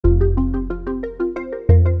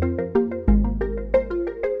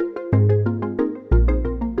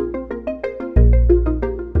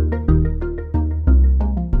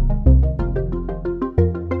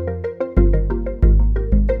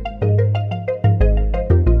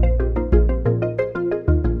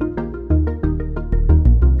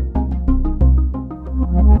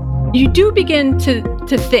you do begin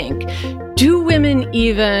to think, do women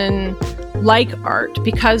even like art?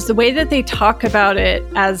 Because the way that they talk about it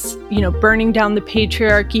as, burning down the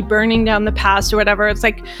patriarchy, burning down the past or whatever, it's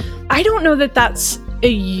like, I don't know that that's a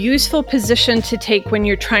useful position to take when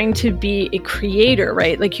you're trying to be a creator,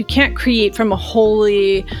 right? Like, you can't create from a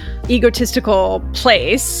wholly egotistical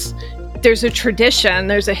place. There's a tradition,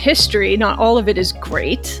 there's a history. Not all of it is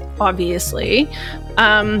great, obviously.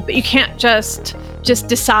 But you can't just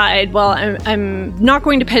decide, well, I'm not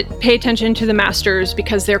going to pay attention to the masters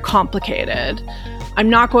because they're complicated. I'm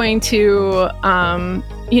not going to,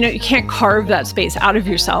 you can't carve that space out of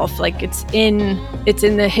yourself. Like, it's in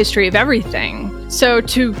the history of everything. So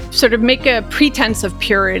to sort of make a pretense of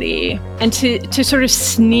purity and to sort of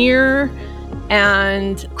sneer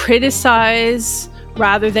and criticize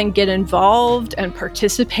rather than get involved and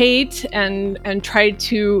participate and try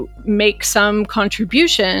to make some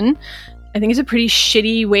contribution, I think is a pretty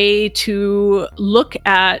shitty way to look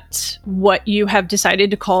at what you have decided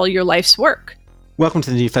to call your life's work. Welcome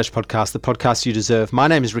to the New Flesh Podcast, the podcast you deserve. My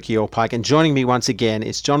name is Ricky Allpike, and joining me once again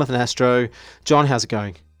is Jonathan Astro. John, how's it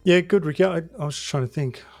going? Yeah, good, Ricky. I was just trying to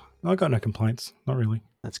think. I got no complaints. Not really.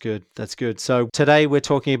 That's good. That's good. So today we're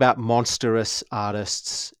talking about monstrous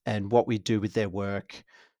artists and what we do with their work.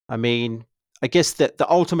 I mean, I guess that the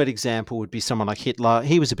ultimate example would be someone like Hitler.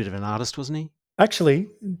 He was a bit of an artist, wasn't he? Actually,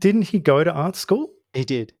 didn't he go to art school? He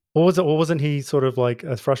did. Or wasn't he sort of like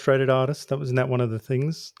a frustrated artist? Wasn't that one of the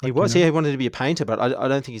things? He was. Yeah, he wanted to be a painter, but I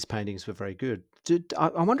don't think his paintings were very good.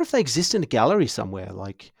 I wonder if they exist in a gallery somewhere.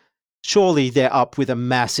 Like, surely they're up with a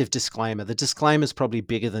massive disclaimer. The disclaimer's probably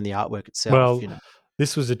bigger than the artwork itself. Well,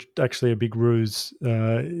 this was actually a big ruse.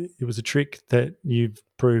 It was a trick that you've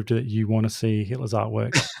proved that you want to see Hitler's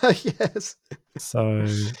artwork. Yes. So,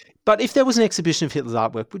 but if there was an exhibition of Hitler's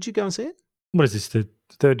artwork, would you go and see it? What is this, the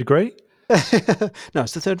third degree? No,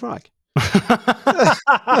 it's the Third Reich.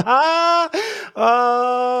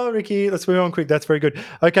 Oh, Ricky, let's move on quick. That's very good.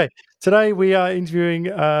 Okay, today we are interviewing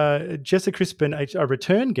Jessa Crispin, a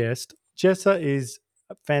return guest. Jessa is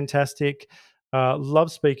fantastic.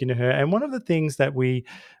 Love speaking to her. And one of the things that we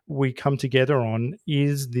come together on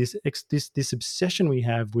is this obsession we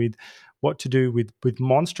have with what to do with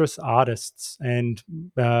monstrous artists, and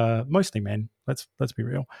mostly men. Let's be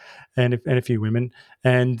real, and a few women,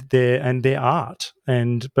 and their art,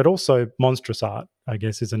 but also monstrous art, I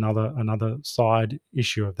guess, is another side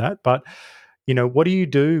issue of that. But what do you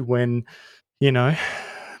do when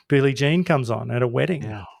Billie Jean comes on at a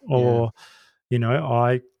wedding, or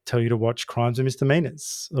I tell you to watch Crimes and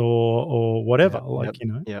Misdemeanors or whatever,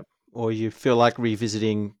 Yep. Or you feel like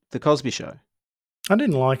revisiting The Cosby Show. I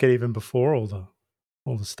didn't like it even before all the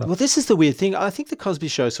stuff. Well, this is the weird thing. I think The Cosby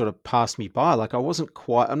Show sort of passed me by. Like, I'm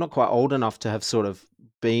not quite old enough to have sort of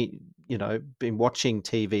been watching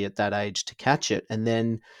TV at that age to catch it. And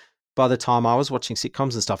then by the time I was watching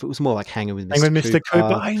sitcoms and stuff, it was more like Hanging with Mr.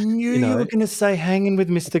 Cooper. I knew you were going to say Hanging with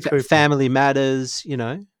Mr. Cooper. Family Matters,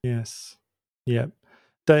 Yes. Yeah.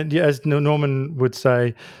 As Norman would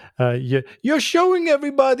say, you're showing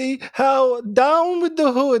everybody how down with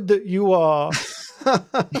the hood that you are.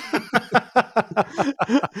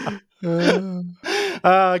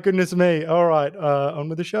 Goodness me. All right, on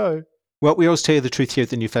with the show. Well, we always tell you the truth here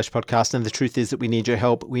at the New Flesh Podcast, and the truth is that we need your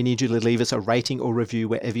help. We need you to leave us a rating or review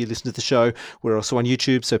wherever you listen to the show. We're also on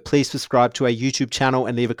YouTube, so please subscribe to our YouTube channel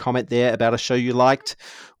and leave a comment there about a show you liked.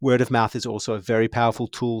 Word of mouth is also a very powerful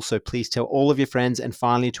tool, so please tell all of your friends. And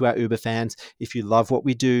finally, to our Uber fans, if you love what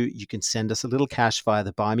we do, you can send us a little cash via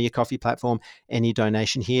the Buy Me a Coffee platform. Any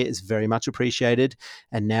donation here is very much appreciated.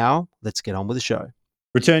 And now, let's get on with the show.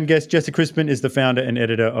 Return guest Jessa Crispin is the founder and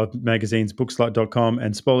editor of magazines Bookslut.com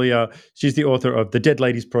and Spolia. She's the author of The Dead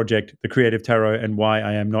Ladies Project, The Creative Tarot, and Why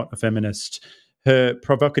I Am Not a Feminist. Her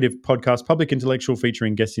provocative podcast, Public Intellectual,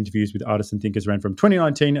 featuring guest interviews with artists and thinkers, ran from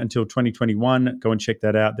 2019 until 2021. Go and check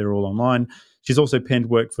that out. They're all online. She's also penned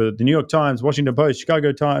work for the New York Times, Washington Post,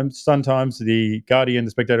 Chicago Times, Sun Times, The Guardian,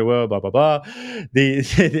 The Spectator World, blah, blah, blah.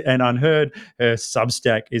 And Unheard. Her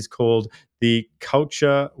Substack is called The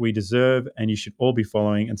Culture We Deserve, and you should all be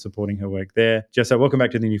following and supporting her work there. Jessa, welcome back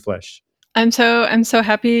to The New Flesh. I'm so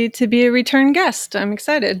happy to be a return guest. I'm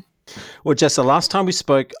excited. Well, Jessa, last time we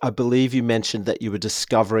spoke, I believe you mentioned that you were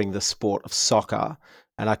discovering the sport of soccer.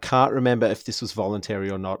 And I can't remember if this was voluntary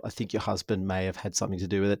or not. I think your husband may have had something to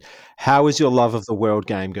do with it. How is your love of the world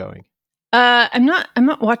game going? I'm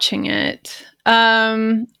not watching it.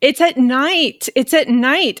 It's at night.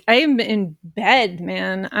 I am in bed,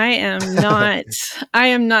 man. I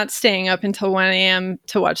am not staying up until 1 a.m.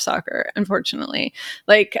 to watch soccer, unfortunately.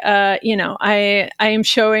 Like, I am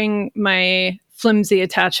showing my flimsy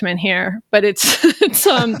attachment here, but it's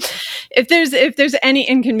if there's any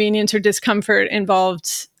inconvenience or discomfort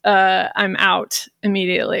involved, I'm out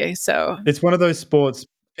immediately. So It's one of those sports.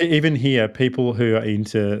 Even here, people who are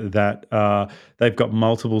into that, they've got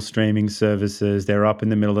multiple streaming services. They're up in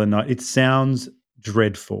the middle of the night. It sounds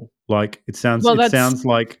dreadful. Like it sounds. well, It sounds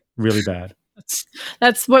like really bad.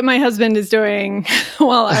 that's what my husband is doing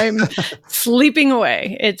while I'm sleeping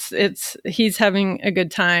away. He's having a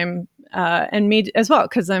good time, and me as well,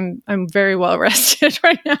 because I'm very well rested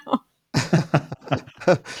right now.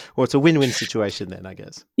 Well, it's a win-win situation then, I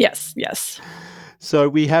guess. Yes. So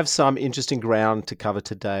we have some interesting ground to cover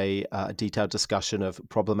today, a detailed discussion of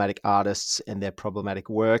problematic artists and their problematic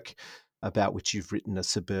work, about which you've written a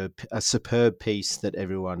superb piece that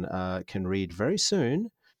everyone can read very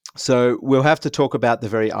soon. So we'll have to talk about the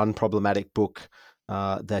very unproblematic book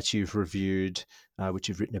that you've reviewed, which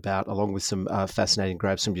you've written about, along with some fascinating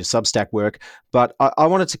grabs from your Substack work. But I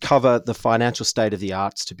wanted to cover the financial state of the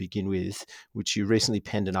arts to begin with, which you recently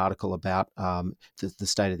penned an article about, the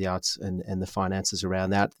state of the arts and the finances around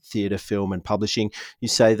that, theatre, film and publishing. You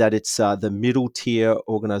say that it's the middle tier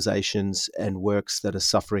organisations and works that are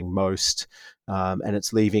suffering most, and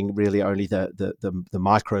it's leaving really only the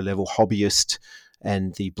micro level hobbyist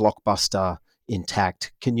and the blockbuster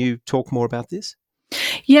intact. Can you talk more about this?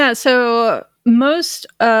 Yeah, so most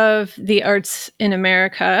of the arts in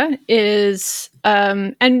America is,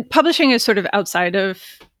 and publishing is sort of outside of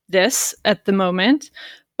this at the moment.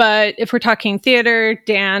 But if we're talking theater,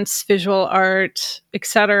 dance, visual art,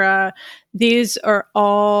 etc., these are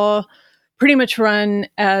all pretty much run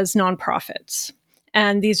as nonprofits.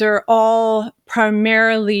 And these are all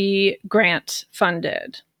primarily grant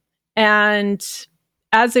funded. And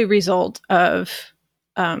as a result of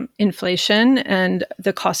inflation and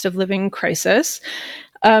the cost of living crisis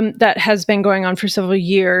that has been going on for several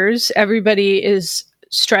years, everybody is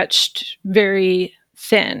stretched very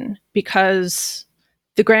thin because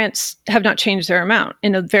the grants have not changed their amount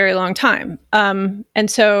in a very long time.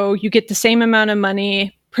 And so you get the same amount of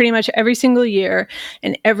money pretty much every single year,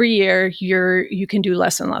 and every year you can do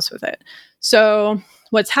less and less with it. So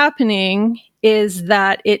what's happening is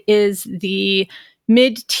that it is the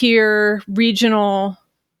mid-tier regional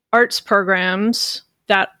arts programs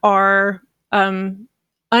that are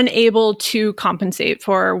unable to compensate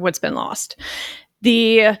for what's been lost.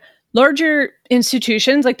 The larger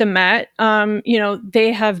institutions like the Met,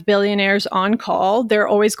 they have billionaires on call. They're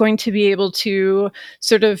always going to be able to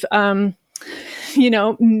sort of,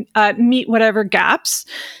 meet whatever gaps.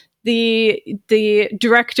 The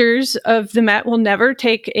directors of the Met will never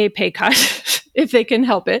take a pay cut if they can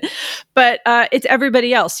help it. But it's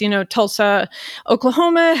everybody else. Tulsa,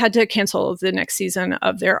 Oklahoma had to cancel the next season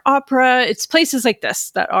of their opera. It's places like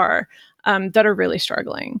this that are really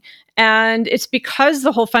struggling. And it's because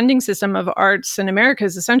the whole funding system of arts in America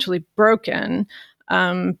is essentially broken.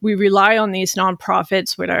 We rely on these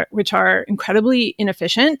nonprofits, which are incredibly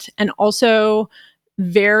inefficient and also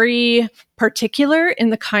very particular in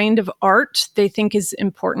the kind of art they think is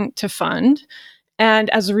important to fund. And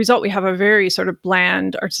as a result, we have a very sort of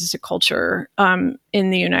bland artistic culture in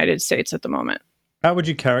the United States at the moment. How would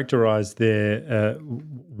you characterize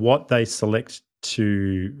what they select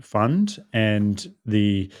to fund and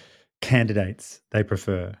the candidates they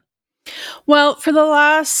prefer? Well, for the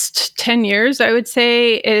last 10 years, I would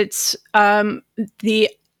say it's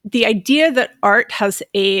the idea that art has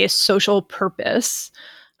a social purpose,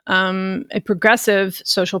 a progressive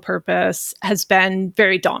social purpose, has been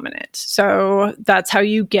very dominant. So that's how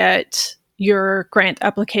you get your grant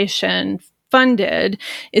application funded,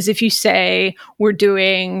 is if you say we're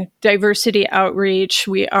doing diversity outreach,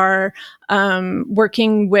 we are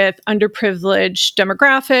working with underprivileged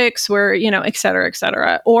demographics, we're, et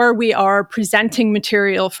cetera, or we are presenting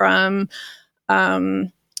material from a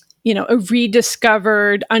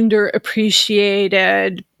rediscovered,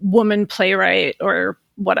 underappreciated woman playwright or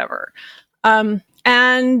whatever. And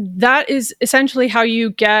that is essentially how you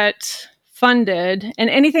get funded, and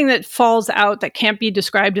anything that falls out that can't be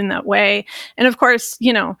described in that way. And of course,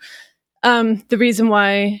 the reason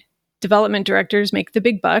why development directors make the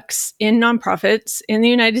big bucks in nonprofits in the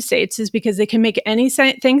United States is because they can make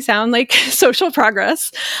anything sound like social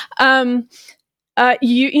progress.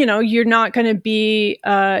 You're not going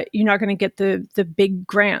to get the big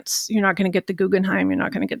grants. You're not going to get the Guggenheim. You're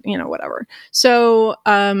not going to get, whatever. So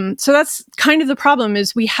that's kind of the problem,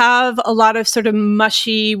 is we have a lot of sort of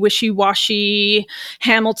mushy, wishy-washy,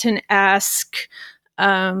 Hamilton-esque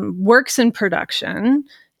works in production.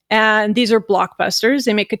 And these are blockbusters.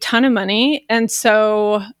 They make a ton of money. And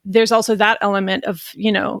so there's also that element of,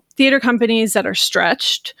 theater companies that are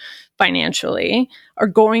stretched financially are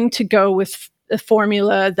going to go with the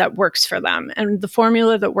formula that works for them. And the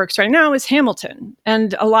formula that works right now is Hamilton.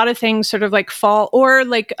 And a lot of things sort of like fall, or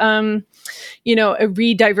like, a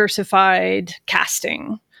re-diversified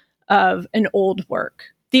casting of an old work.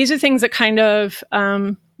 These are things that kind of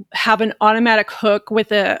have an automatic hook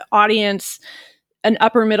with an audience, an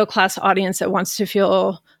upper middle class audience that wants to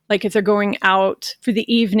feel like if they're going out for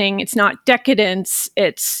the evening, it's not decadence,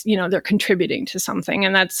 it's, they're contributing to something.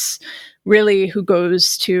 And that's really who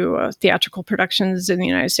goes to theatrical productions in the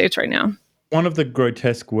United States right now. One of the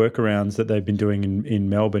grotesque workarounds that they've been doing in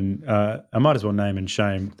Melbourne, I might as well name and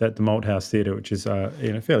shame, that the Malthouse Theatre, which is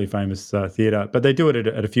a fairly famous theatre, but they do it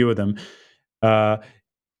at a few of them.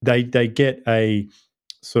 They get a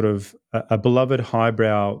sort of a beloved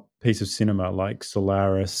highbrow piece of cinema like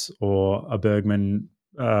Solaris or a Bergman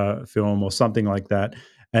film or something like that,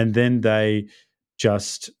 and then they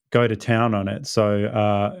just go to town on it. So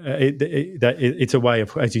it's a way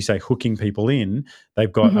of, as you say, hooking people in.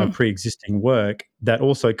 They've got a pre-existing work that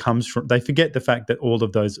also comes from, they forget the fact that all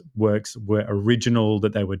of those works were original,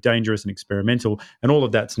 that they were dangerous and experimental, and all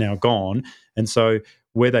of that's now gone. And so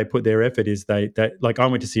where they put their effort is they like, I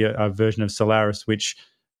went to see a version of Solaris, which,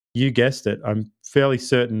 you guessed it, I'm fairly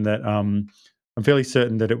certain that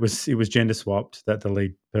it was gender swapped, that the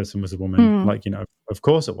lead person was a woman. Like, of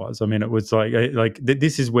course it was. I mean, it was like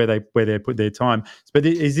this is where they put their time. But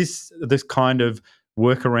is this kind of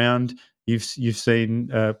workaround you've seen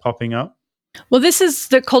popping up? Well, this is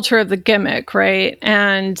the culture of the gimmick, right?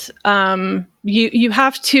 And you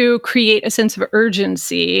have to create a sense of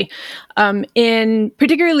urgency,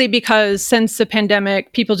 particularly because since the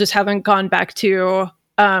pandemic, people just haven't gone back to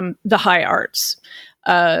the high arts.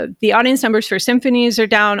 The audience numbers for symphonies are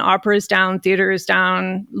down, opera is down, theater is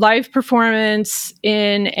down. Live performance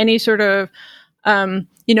in any sort of,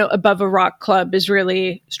 above a rock club is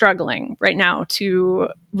really struggling right now to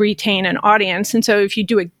retain an audience. And so if you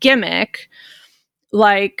do a gimmick,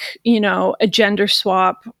 like, a gender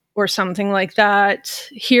swap or something like that,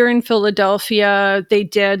 here in Philadelphia, they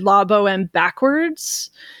did La Boheme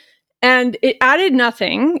backwards. And it added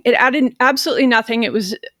nothing. It added absolutely nothing. It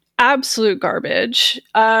was absolute garbage.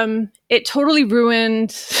 It totally ruined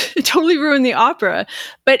the opera,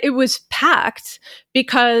 but it was packed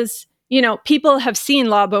because, people have seen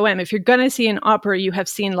La Boheme. If you're going to see an opera, you have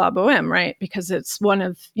seen La Boheme, right? Because it's one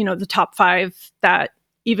of, the top 5 that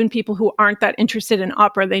even people who aren't that interested in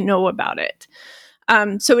opera, they know about it.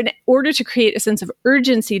 So in order to create a sense of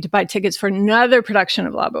urgency to buy tickets for another production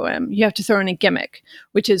of La Boheme, you have to throw in a gimmick,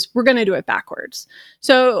 which is we're going to do it backwards.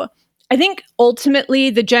 So I think ultimately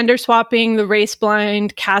the gender swapping, the race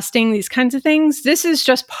blind casting, these kinds of things, this is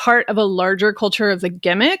just part of a larger culture of the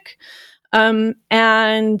gimmick.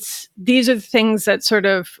 And these are the things that sort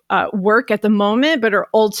of work at the moment, but are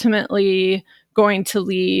ultimately going to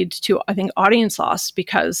lead to, I think, audience loss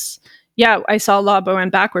because I saw La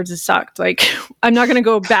Boheme backwards. It sucked. Like, I'm not going to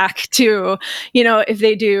go back to, if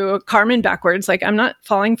they do Carmen backwards, like, I'm not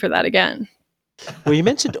falling for that again. Well, you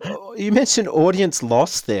mentioned audience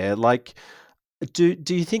loss there. Like, do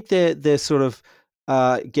you think they're sort of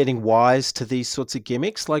getting wise to these sorts of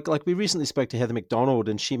gimmicks? Like we recently spoke to Heather McDonald,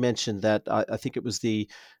 and she mentioned that I think it was the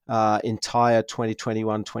entire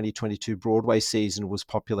 2021-2022 Broadway season was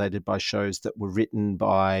populated by shows that were written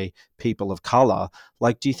by people of color.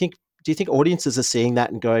 Like, do you think audiences are seeing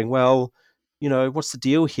that and going, well, what's the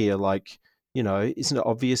deal here? Like, isn't it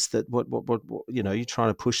obvious that what you're trying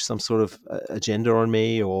to push some sort of agenda on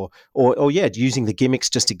me, or using the gimmicks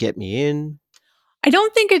just to get me in? I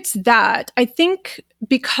don't think it's that. I think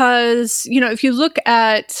because, if you look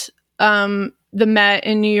at the Met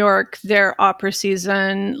in New York, their opera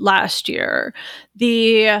season last year,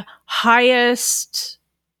 the highest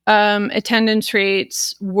attendance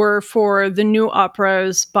rates were for the new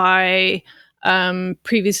operas by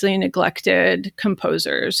previously neglected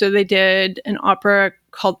composers. So they did an opera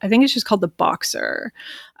called, I think it's just called The Boxer,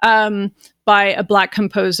 by a Black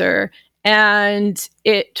composer. And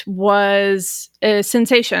it was a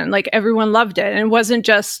sensation. Like, everyone loved it. And it wasn't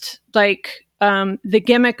just like the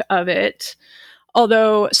gimmick of it,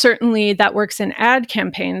 although certainly that works in ad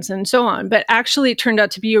campaigns and so on. But actually, it turned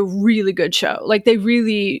out to be a really good show. Like, they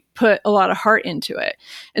really put a lot of heart into it.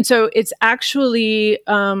 And so it's actually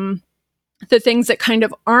the things that kind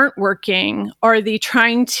of aren't working are the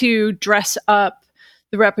trying to dress up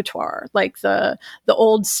the repertoire, like the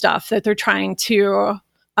old stuff that they're trying to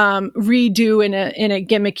redo in a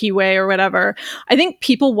gimmicky way or whatever. I think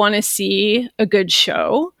people want to see a good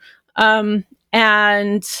show. And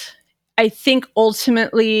I think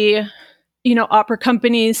ultimately, opera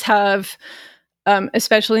companies have,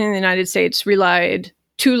 especially in the United States, relied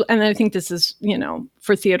and I think this is,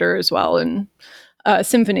 for theater as well, and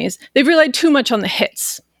symphonies, they've relied too much on the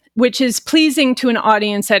hits, which is pleasing to an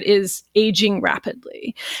audience that is aging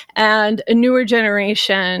rapidly. And a newer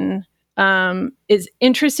generation is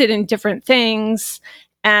interested in different things.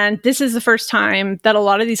 And this is the first time that a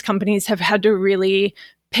lot of these companies have had to really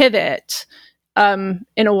pivot in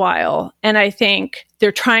a while. And I think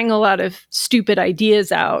they're trying a lot of stupid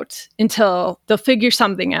ideas out until they'll figure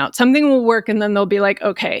something out. Something will work, and then they'll be like,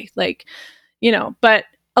 okay, but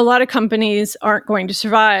a lot of companies aren't going to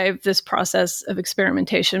survive this process of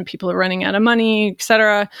experimentation. People are running out of money, et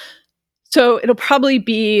cetera. So it'll probably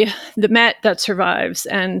be the Met that survives,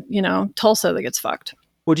 and, Tulsa that gets fucked.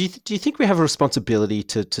 Well, do you think we have a responsibility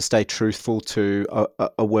to stay truthful to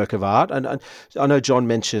a work of art? And I know John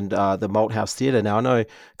mentioned the Malthouse Theatre. Now, I know a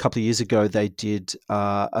couple of years ago they did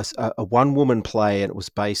a one-woman play, and it was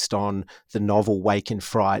based on the novel Wake in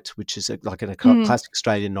Fright, which is like a classic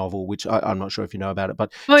Australian novel, which I'm not sure if you know about it,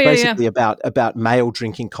 but it's basically about male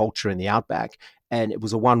drinking culture in the outback. And it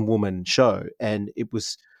was a one-woman show, and it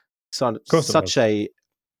was such a...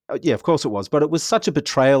 Yeah, of course it was, but it was such a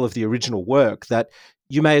betrayal of the original work that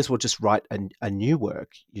you may as well just write a new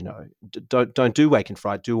work. Don't do Wake and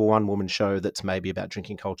Fright. Do a one-woman show that's maybe about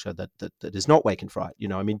drinking culture that is not Wake and Fright.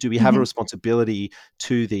 I mean, do we have a responsibility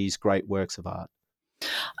to these great works of art?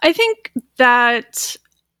 I think that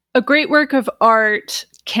a great work of art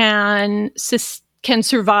can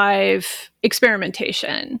survive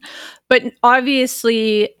experimentation, but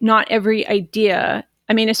obviously not every idea.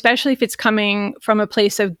 I mean, especially if it's coming from a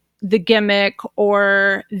place of the gimmick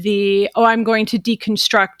or I'm going to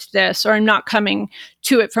deconstruct this, or I'm not coming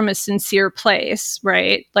to it from a sincere place,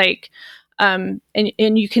 right? And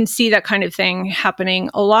you can see that kind of thing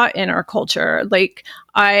happening a lot in our culture. Like,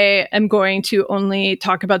 I am going to only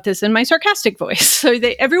talk about this in my sarcastic voice. So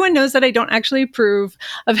everyone knows that I don't actually approve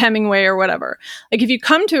of Hemingway or whatever. Like, if you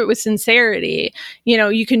come to it with sincerity,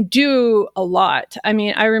 you can do a lot. I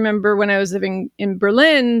mean, I remember when I was living in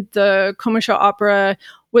Berlin, the Komische Opera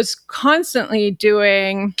was constantly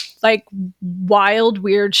doing like wild,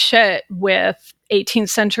 weird shit with 18th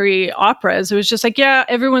century operas. It was just like, yeah,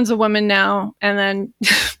 everyone's a woman now. And then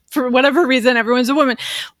for whatever reason, everyone's a woman.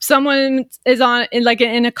 Someone is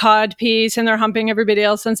in a cod piece and they're humping everybody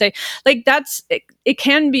else and say, like, it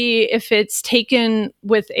can be, if it's taken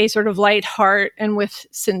with a sort of light heart and with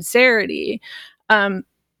sincerity,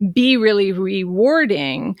 be really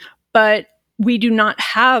rewarding. But we do not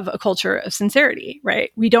have a culture of sincerity,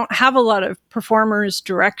 right? We don't have a lot of performers,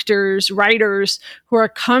 directors, writers who are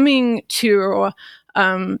coming to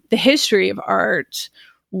the history of art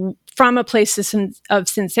from a place of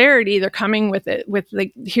sincerity. They're coming with it with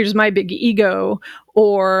like, here's my big ego,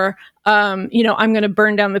 or I'm going to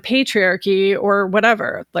burn down the patriarchy, or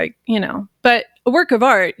whatever. But a work of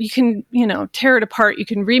art, you can tear it apart, you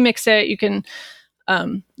can remix it, you can.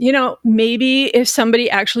 Maybe if somebody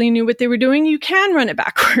actually knew what they were doing, you can run it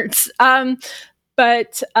backwards.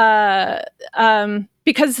 But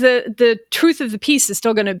because the truth of the piece is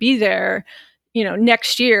still going to be there,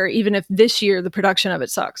 next year, even if this year the production of it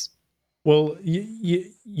sucks. Well,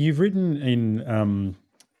 you've written in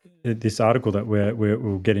this article that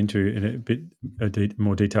we'll get into in a bit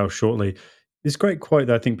more detail shortly. This great quote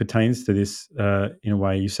that I think pertains to this in a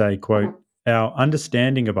way. You say, quote, "Our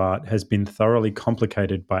understanding of art has been thoroughly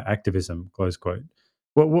complicated by activism," close quote.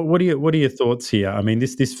 What are your thoughts here? I mean,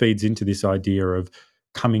 this feeds into this idea of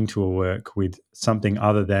coming to a work with something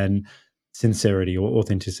other than sincerity or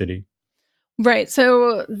authenticity. Right.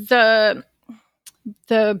 So the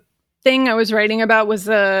thing I was writing about was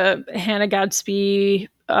the Hannah Gadsby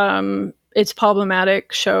It's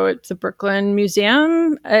Problematic show at the Brooklyn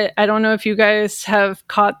Museum. I don't know if you guys have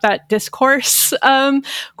caught that discourse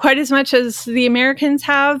quite as much as the Americans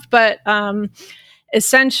have, but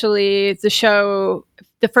essentially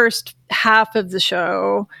the first half of the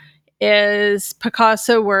show is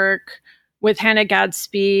Picasso work with Hannah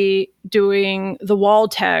Gadsby doing the wall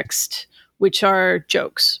text, which are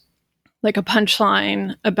jokes, like a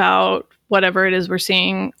punchline about whatever it is we're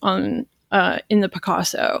seeing on in the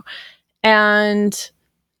Picasso. And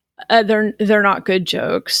they're not good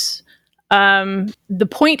jokes. The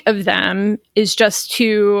point of them is just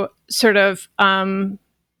to sort of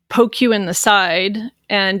poke you in the side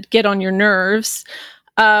and get on your nerves.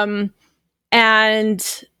 And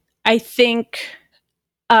I think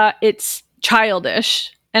it's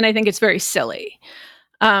childish, and I think it's very silly.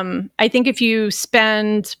 I think if you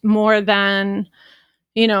spend more than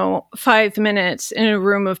 5 minutes in a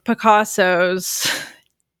room of Picassos,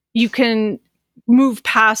 you can move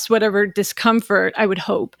past whatever discomfort, I would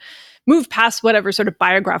hope, move past whatever sort of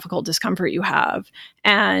biographical discomfort you have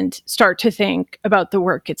and start to think about the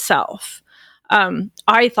work itself.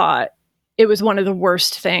 I thought it was one of the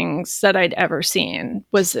worst things that I'd ever seen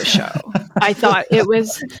was this show. I thought it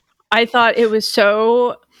was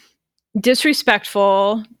so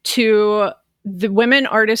disrespectful to the women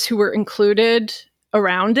artists who were included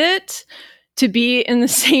around it to be in the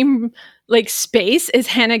same like space as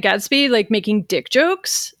Hannah Gadsby, like making dick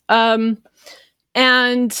jokes. And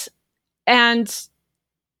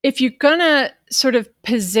if you're gonna sort of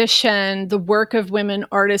position the work of women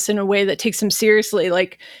artists in a way that takes them seriously,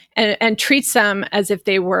 like and treats them as if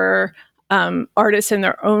they were artists in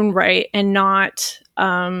their own right and not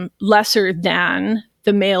lesser than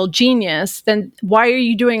the male genius, then why are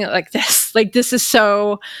you doing it like this? Like this is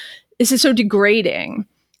so degrading.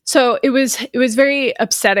 So it was very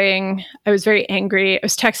upsetting. I was very angry. I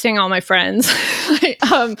was texting all my friends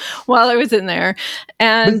while I was in there.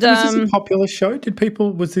 And was this a popular show? Did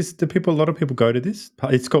a lot of people go to this?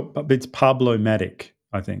 It's Pablo-matic,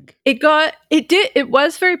 I think. It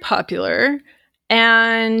was very popular,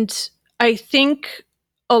 and I think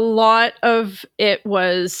a lot of it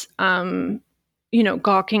was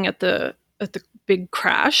gawking at the big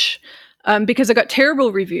crash. Because I got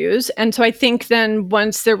terrible reviews. And so I think then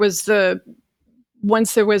once there was a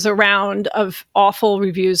round of awful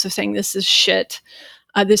reviews of saying this is shit,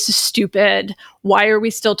 this is stupid, why are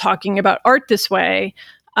we still talking about art this way?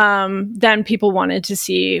 Then people wanted to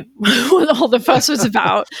see what all the fuss was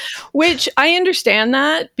about, which I understand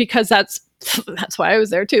that because that's why I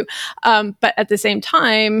was there too. But at the same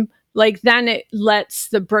time, like then it lets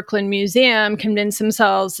the Brooklyn Museum convince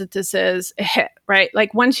themselves that this is a hit, right?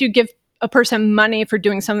 Like once you give a person money for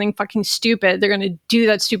doing something fucking stupid, they're going to do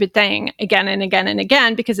that stupid thing again and again and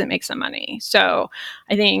again because it makes them money. So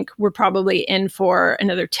I think we're probably in for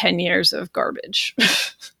another 10 years of garbage.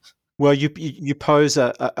 Well, you pose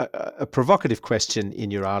a provocative question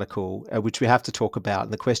in your article, which we have to talk about.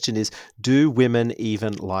 And the question is, do women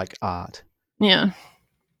even like art? Yeah.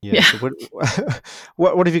 So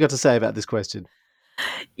what have you got to say about this question?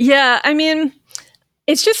 Yeah, I mean,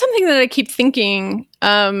 it's just something that I keep thinking,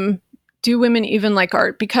 do women even like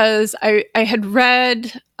art? Because I had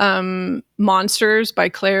read Monsters by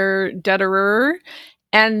Claire Dederer,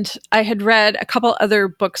 and I had read a couple other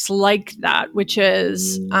books like that, which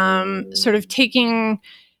is sort of taking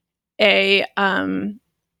a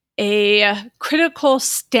critical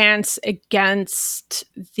stance against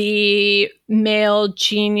the male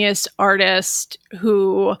genius artist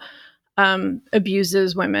who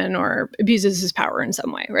abuses women or abuses his power in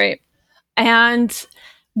some way, right? And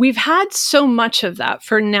we've had so much of that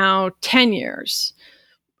for now 10 years.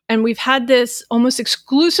 And we've had this almost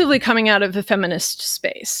exclusively coming out of the feminist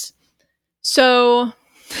space. So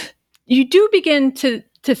you do begin to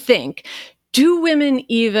think, do women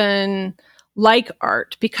even like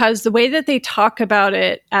art? Because the way that they talk about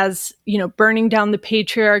it as, burning down the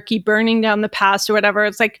patriarchy, burning down the past or whatever,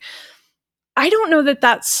 it's like, I don't know that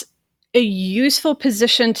that's a useful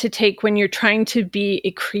position to take when you're trying to be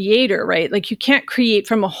a creator, right? Like you can't create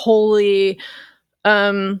from a wholly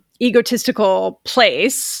egotistical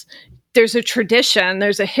place. There's a tradition,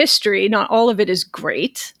 there's a history. Not all of it is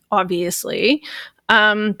great, obviously,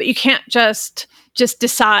 but you can't just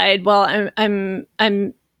decide. Well, I'm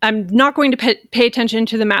not going to pay attention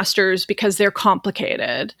to the masters because they're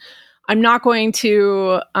complicated. I'm not going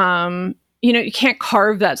to, you can't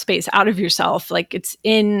carve that space out of yourself. Like it's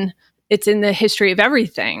in the history of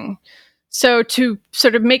everything. So to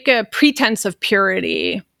sort of make a pretense of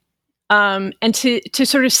purity, and to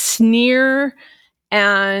sort of sneer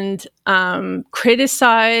and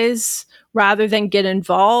criticize rather than get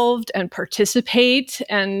involved and participate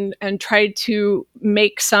and try to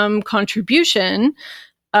make some contribution,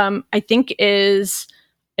 I think is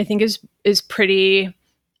a pretty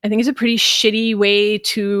shitty way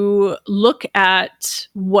to look at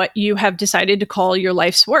what you have decided to call your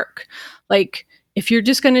life's work. Like, if you're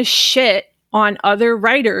just going to shit on other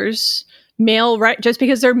writers, just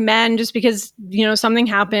because they're men, just because, something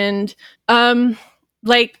happened,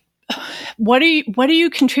 like, what are you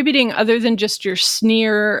contributing other than just your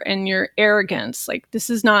sneer and your arrogance? Like, this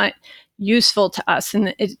is not useful to us.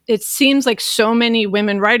 And it seems like so many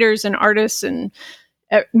women writers and artists and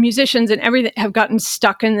musicians and everything have gotten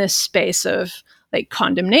stuck in this space of like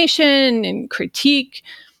condemnation and critique.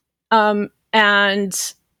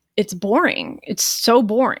 And it's boring. It's so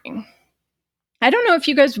boring. I don't know if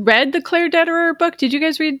you guys read the Claire Dederer book. Did you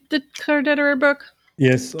guys read the Claire Dederer book?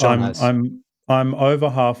 Yes, I'm over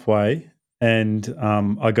halfway, and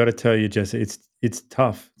I got to tell you, Jessa, it's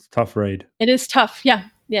tough. It's a tough read. It is tough. Yeah.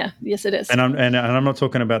 Yes, it is. And I'm not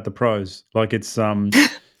talking about the prose. Like it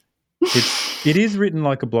is written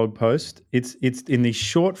like a blog post. It's in these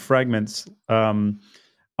short fragments.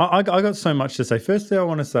 I got so much to say. Firstly, I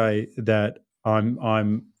want to say that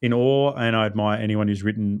I'm in awe and I admire anyone who's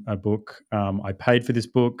written a book. I paid for this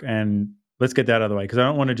book, and let's get that out of the way because I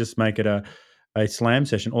don't want to just make it a slam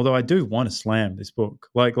session. Although I do want to slam this book.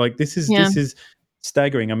 Like this is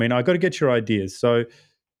staggering. I mean, I got to get your ideas. So,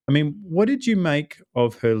 I mean, what did you make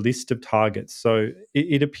of her list of targets? So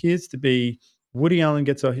it appears to be Woody Allen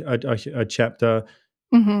gets a chapter.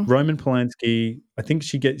 Mm-hmm. Roman Polanski, I think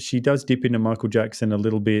she does dip into Michael Jackson a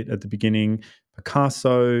little bit at the beginning.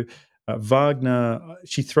 Picasso, Wagner.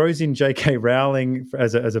 She throws in J.K. Rowling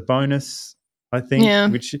as a bonus, I think. Yeah.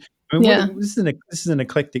 Which I mean, Yeah. this is an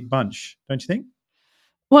eclectic bunch, don't you think?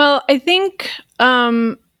 Well, I think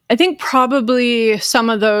probably some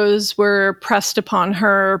of those were pressed upon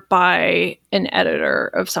her by an editor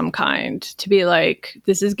of some kind to be like,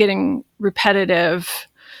 this is getting repetitive,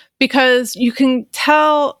 because you can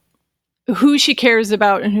tell who she cares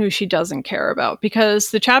about and who she doesn't care about,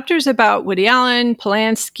 because the chapters about Woody Allen,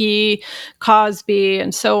 Polanski, Cosby,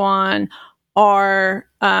 and so on are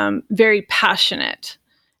very passionate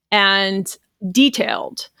and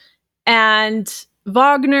detailed. And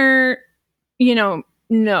Wagner,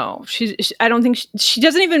 no, I don't think she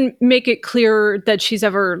doesn't even make it clear that she's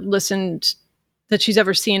ever seen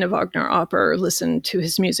a Wagner opera or listened to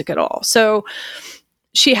his music at all. So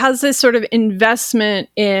she has this sort of investment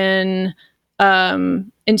in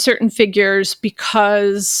certain figures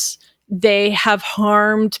because they have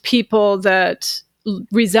harmed people that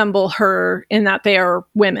resemble her in that they are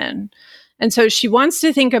women. And so she wants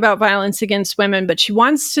to think about violence against women, but she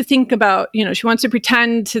wants to think about, she wants to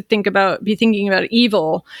pretend to be thinking about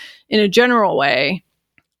evil in a general way.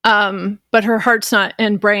 But her heart's not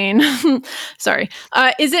and brain,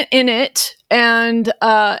 isn't in it. And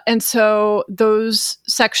so those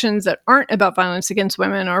sections that aren't about violence against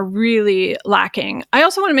women are really lacking. I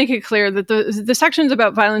also want to make it clear that the sections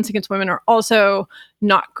about violence against women are also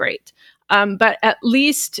not great. But at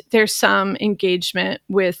least there's some engagement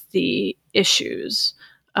with the issues.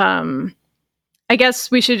 I guess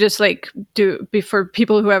we should just for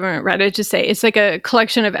people who haven't read it, just say it's like a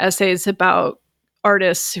collection of essays about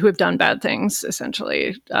artists who have done bad things,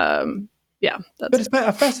 essentially. But it's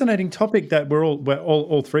a fascinating topic that we're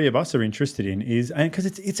all three of us are interested in, because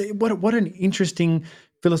it's what an interesting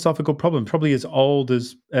philosophical problem, probably as old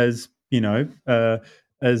as the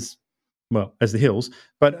hills,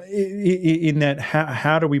 but in that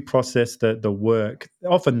how do we process the work,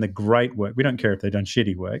 often the great work, we don't care if they've done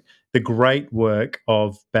shitty work, the great work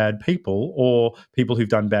of bad people or people who've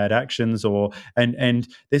done bad actions, and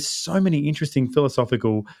there's so many interesting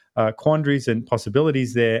philosophical quandaries and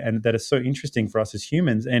possibilities there, and that are so interesting for us as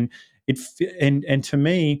humans, and to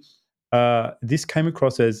me this came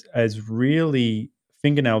across as really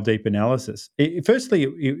fingernail deep analysis. Firstly,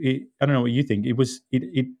 I don't know what you think.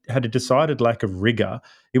 It had a decided lack of rigor.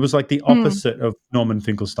 It was like the opposite of Norman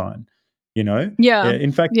Finkelstein. Yeah.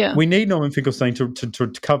 In fact, we need Norman Finkelstein to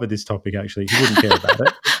cover this topic. Actually, he wouldn't care about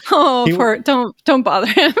it. Don't bother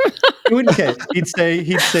him. He wouldn't care. He'd say,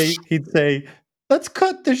 let's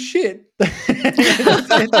cut the shit.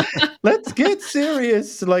 Let's get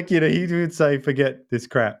serious. He would say, forget this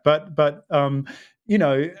crap. But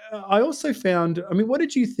I also found, I mean, what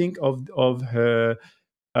did you think of her?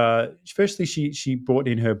 Firstly, she brought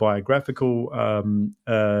in her biographical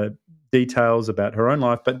details about her own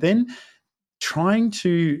life, but then trying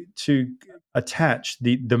to attach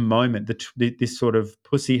the moment, this sort of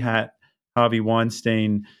pussy hat, Harvey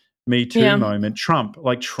Weinstein, Me Too moment, Trump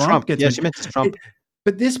gets she mentions Trump.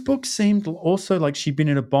 but this book seemed also like she'd been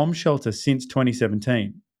in a bomb shelter since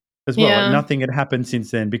 2017 as well. Like nothing had happened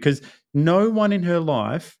since then, because no one in her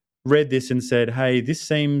life read this and said, hey, this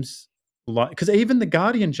seems like, because even The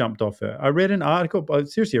Guardian jumped off her. I read an article,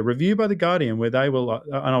 seriously, a review by The Guardian where they were like,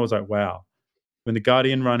 and I was like, wow, when The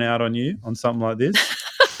Guardian run out on you on something like this,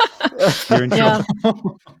 you're in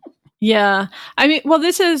trouble. Yeah. I mean, well,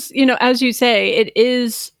 this is, as you say, it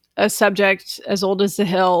is a subject as old as the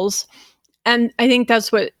hills. And I think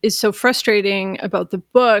that's what is so frustrating about the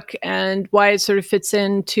book, and why it sort of fits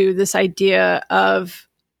into this idea of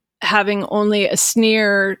having only a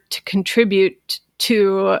sneer to contribute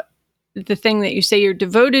to the thing that you say you're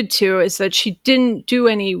devoted to, is that she didn't do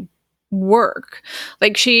any work.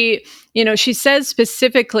 Like she says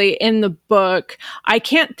specifically in the book, I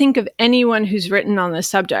can't think of anyone who's written on this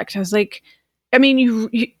subject. I was like, I mean,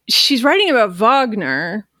 she's writing about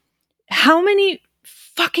Wagner. How many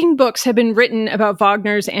fucking books have been written about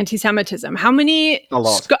Wagner's anti-Semitism? How many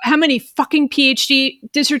fucking PhD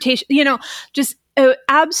dissertations, just an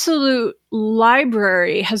absolute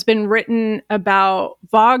library has been written about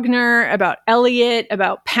Wagner, about Eliot,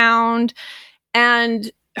 about Pound,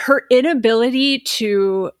 and her inability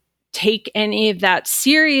to take any of that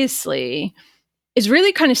seriously is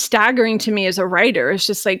really kind of staggering to me as a writer. It's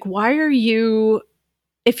just like,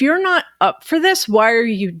 if you're not up for this, why are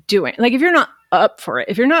you doing? Like, if you're not up for it,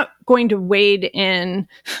 if you're not going to wade in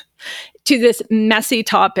to this messy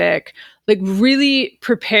topic, like really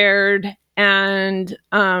prepared and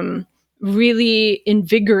really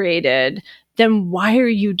invigorated, then why are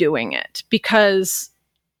you doing it? Because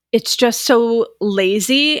it's just so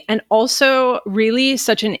lazy, and also really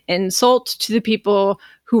such an insult to the people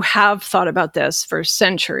who have thought about this for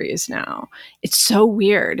centuries now. It's so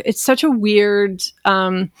weird. It's such a weird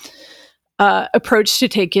approach to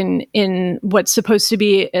take in what's supposed to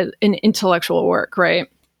be an intellectual work, right?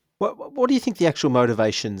 What do you think the actual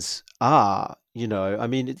motivations are? I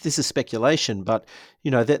mean, this is speculation, but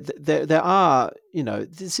there are,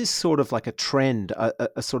 this is sort of like a trend,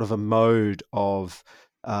 a sort of a mode of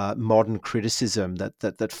modern criticism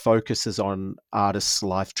that focuses on artists'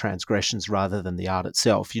 life transgressions rather than the art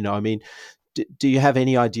itself. I mean, do you have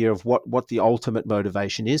any idea of what the ultimate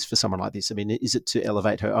motivation is for someone like this? I mean, is it to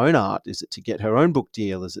elevate her own art? Is it to get her own book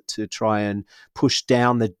deal? Is it to try and push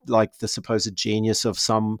down the supposed genius of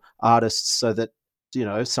some artists so that,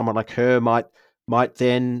 someone like her might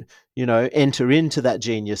then, enter into that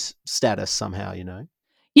genius status somehow,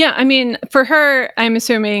 Yeah, I mean, for her, I'm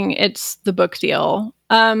assuming it's the book deal.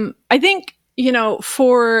 I think,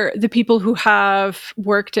 for the people who have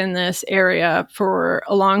worked in this area for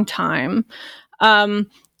a long time,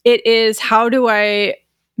 it is, how do I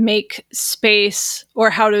make space, or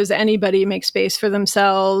how does anybody make space for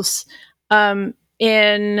themselves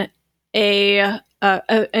in a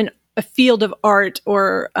field of art,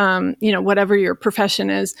 or whatever your profession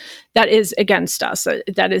is, that is against us,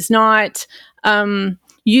 that is not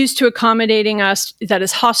used to accommodating us, that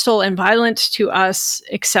is hostile and violent to us,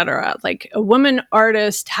 etc. Like, a woman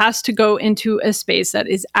artist has to go into a space that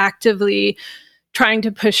is actively trying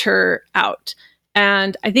to push her out.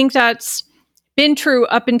 And I think that's been true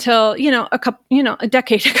up until, a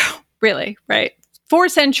decade ago, really, right? 4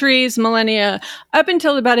 centuries, millennia, up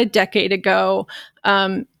until about a decade ago.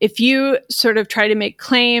 If you sort of try to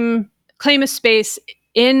claim a space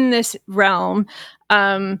in this realm,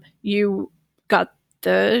 you got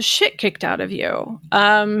the shit kicked out of you,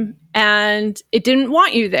 and it didn't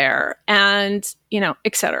want you there, and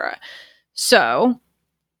etc. So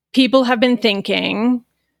people have been thinking,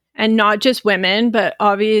 and not just women, but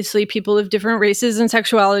obviously people of different races and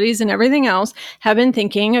sexualities and everything else, have been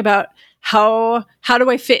thinking about how do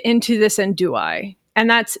I fit into this, and do I? And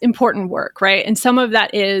that's important work, right? And some of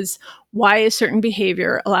that is, why is certain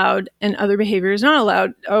behavior allowed and other behavior is not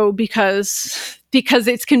allowed? Oh, because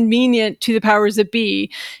it's convenient to the powers that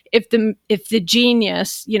be. If the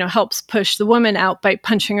genius, helps push the woman out by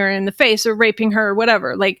punching her in the face or raping her or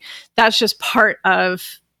whatever, like, that's just part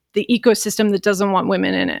of the ecosystem that doesn't want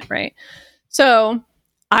women in it, right? So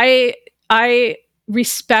I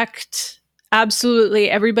respect absolutely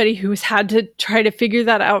everybody who's had to try to figure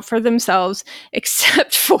that out for themselves,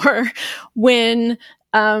 except for when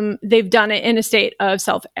they've done it in a state of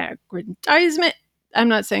self-aggrandizement. I'm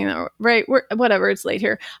not saying that right. Whatever, it's late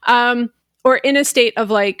here. Or in a state of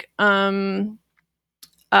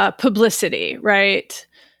publicity, right?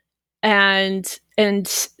 And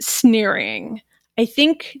sneering. I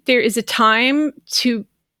think there is a time to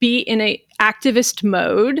be in a activist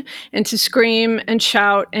mode and to scream and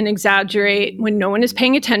shout and exaggerate when no one is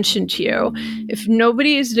paying attention to you. If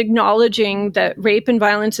nobody is acknowledging that rape and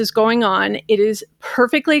violence is going on, it is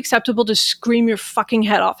perfectly acceptable to scream your fucking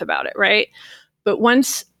head off about it, right? But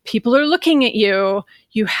once people are looking at you,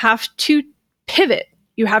 you have to pivot.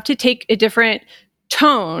 You have to take a different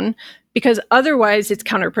tone, because otherwise it's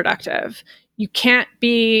counterproductive. You can't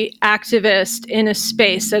be activist in a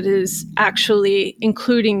space that is actually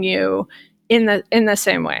including you in the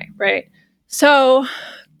same way, right? So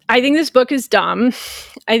I think this book is dumb.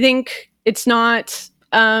 I think it's not.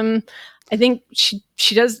 I think she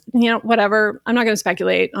does, whatever. I'm not going to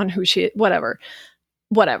speculate on who she. Whatever.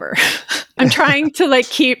 I'm trying to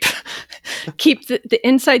keep the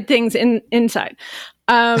inside things inside.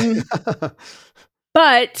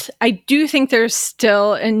 But I do think there's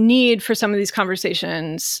still a need for some of these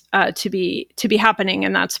conversations to be happening,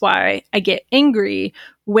 and that's why I get angry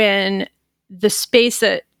when the space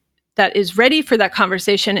that is ready for that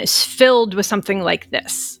conversation is filled with something like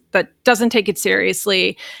this. that doesn't take it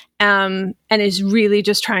seriously, and is really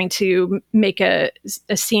just trying to make a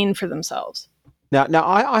scene for themselves. Now,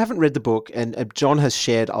 I haven't read the book, and John has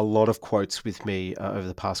shared a lot of quotes with me over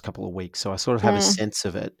the past couple of weeks, so I sort of have a sense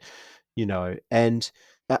of it, and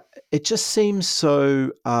it just seems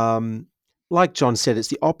so, like John said, it's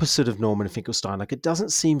the opposite of Norman Finkelstein. Like, it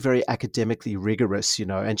doesn't seem very academically rigorous,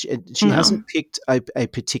 and she hasn't picked a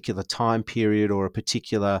particular time period or a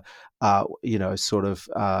particular, sort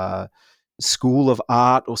of school of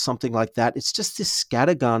art or something like that. It's just this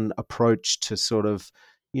scattergun approach to sort of,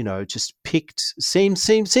 just picked,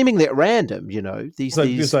 seemingly at random, these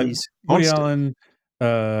Woody Allen,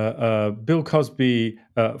 Bill Cosby,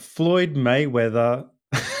 Floyd Mayweather,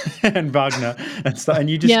 and Wagner, and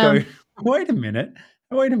you just go, wait a minute,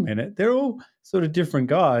 they're all sort of different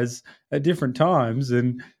guys at different times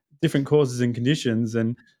and different causes and conditions,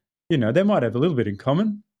 and they might have a little bit in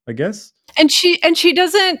common, I guess. And she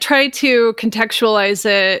doesn't try to contextualize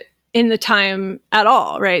it in the time at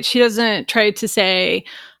all, right? She doesn't try to say,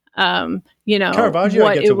 Caravaggio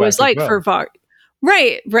what it was like for Wagner.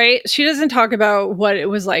 Right. She doesn't talk about what it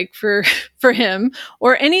was like for him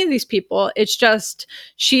or any of these people. It's just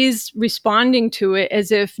she's responding to it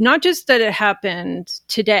as if not just that it happened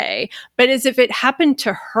today, but as if it happened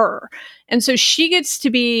to her. And so she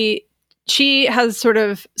has sort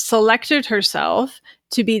of selected herself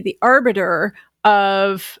to be the arbiter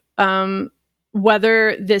of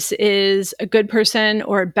whether this is a good person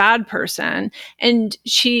or a bad person. And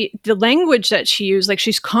the language that she used, like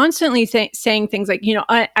she's constantly saying things like,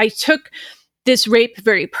 I took this rape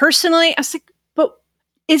very personally. I was like, but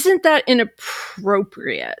isn't that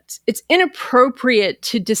inappropriate? It's inappropriate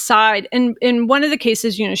to decide. And in one of the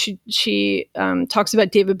cases, she talks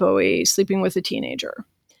about David Bowie sleeping with a teenager.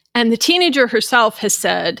 And the teenager herself has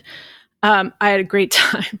said, I had a great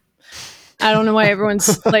time. I don't know why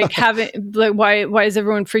everyone's why is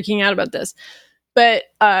everyone freaking out about this? But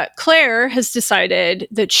Claire has decided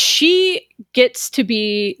that she gets to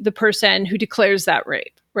be the person who declares that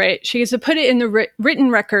rape, right? She gets to put it in the written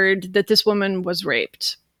record that this woman was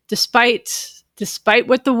raped. Despite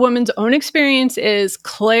what the woman's own experience is,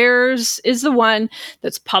 Claire's is the one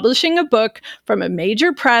that's publishing a book from a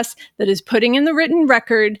major press that is putting in the written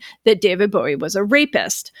record that David Bowie was a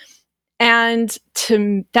rapist. And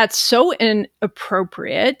that's so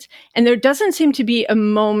inappropriate. And there doesn't seem to be a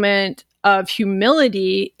moment of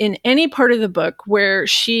humility in any part of the book where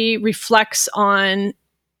she reflects on,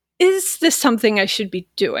 is this something I should be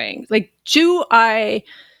doing? Like, should I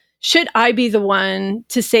be the one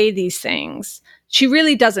to say these things? She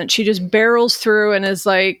really doesn't. She just barrels through and is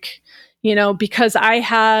like, because I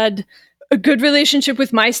had a good relationship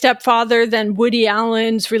with my stepfather, then Woody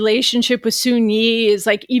Allen's relationship with Soon-Yi is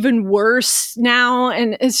like even worse now.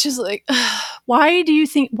 And it's just like, why do you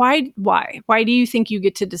think you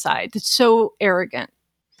get to decide? It's so arrogant.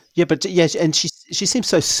 Yeah, but yes, and she seems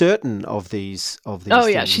so certain of these oh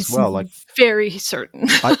yeah, things she's as well. Like, very certain.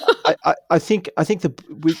 I think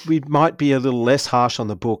we might be a little less harsh on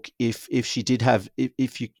the book if she did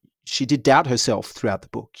doubt herself throughout the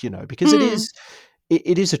book, because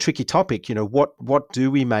it is a tricky topic. What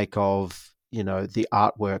do we make of, the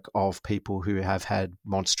artwork of people who have had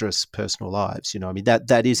monstrous personal lives? I mean,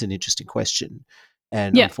 that is an interesting question.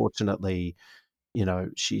 And unfortunately,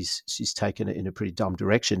 she's taken it in a pretty dumb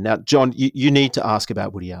direction. Now, John, you need to ask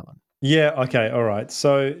about Woody Allen. Yeah. Okay. All right.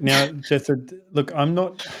 So now, Jessa, look, I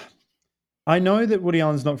know that Woody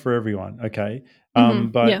Allen's not for everyone. Okay.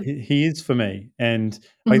 But he is for me. And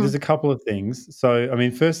there's a couple of things. So, I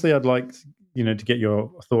mean, firstly, I'd like, to get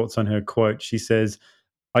your thoughts on her quote. She says,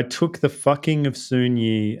 "I took the fucking of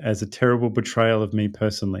Soon-Yi as a terrible betrayal of me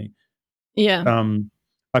personally." Yeah.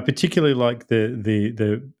 I particularly like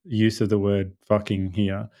the use of the word "fucking"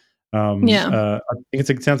 here. I think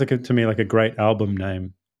it sounds like to me like a great album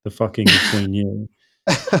name, "The Fucking of Soon-Yi."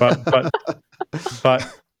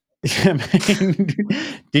 But I mean,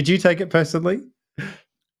 did you take it personally?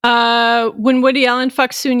 When Woody Allen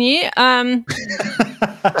fucks Soon-Yi,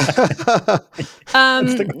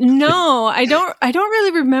 no, I don't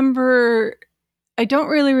really remember. I don't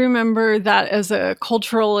really remember that as a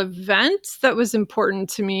cultural event that was important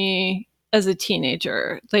to me as a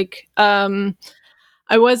teenager. Like, I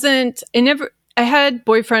had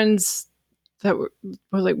boyfriends that were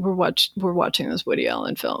like, we're watching this Woody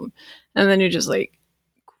Allen film. And then you're just like,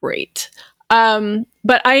 great.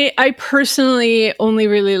 But I personally only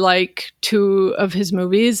really like 2 of his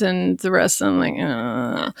movies, and the rest I'm like,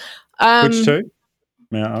 Which 2?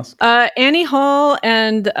 May I ask? Annie Hall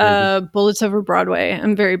and Bullets Over Broadway.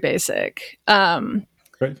 I'm very basic. Great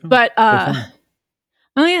film. But oh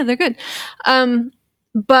yeah, they're good.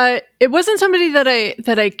 but it wasn't somebody that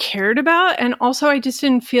I cared about, and also I just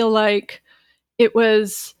didn't feel like it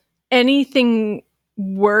was anything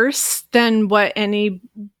worse than what any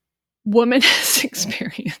woman has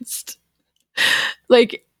experienced.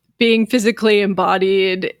 Like being physically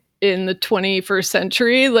embodied in the 21st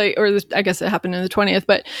century, like, or I guess it happened in the 20th,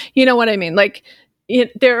 but you know what I mean? Like,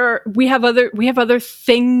 we have other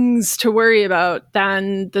things to worry about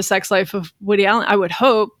than the sex life of Woody Allen. I would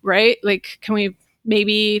hope, right? Like, can we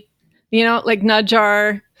maybe, like nudge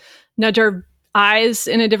our eyes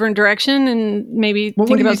in a different direction and maybe Well, what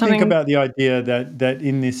think do you about think something? about the idea that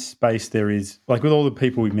in this space there is, like with all the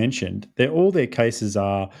people we mentioned, all their cases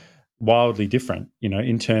are wildly different,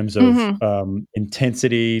 in terms of Mm-hmm.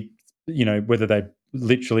 intensity, whether they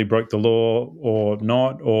literally broke the law or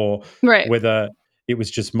not, or Right. whether it was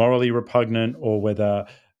just morally repugnant, or whether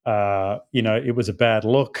it was a bad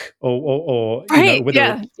look, or Right. whether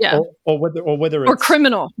Yeah. it's Yeah. or whether Or it's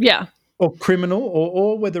criminal. Yeah. or criminal,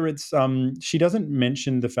 or whether it's she doesn't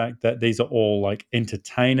mention the fact that these are all like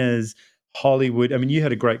entertainers, Hollywood. I mean, you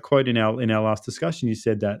had a great quote in our last discussion. You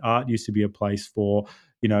said that art used to be a place for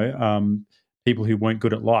people who weren't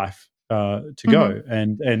good at life to Mm-hmm. go,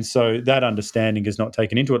 and so that understanding is not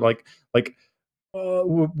taken into it. Like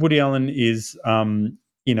Woody Allen is,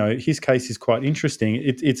 his case is quite interesting.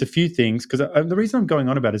 It's a few things, because the reason I'm going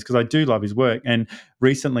on about it is because I do love his work. And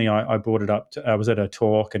recently, I brought it up. I was at a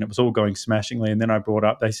talk, and it was all going smashingly. And then I brought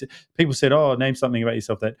up. People said, "Oh, name something about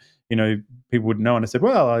yourself that people wouldn't know." And I said,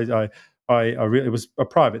 "Well, I really, it was a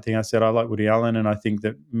private thing." I said, "I like Woody Allen, and I think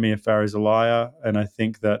that Mia Farrow's a liar, and I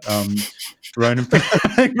think that." Ronan,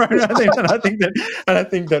 I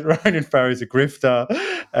think that Ronan Farrow's a grifter,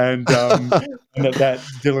 and that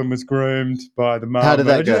Dylan was groomed by the How mum. did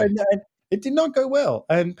that go? And it did not go well,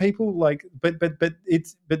 and people like, but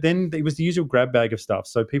then it was the usual grab bag of stuff.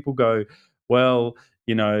 So people go, well,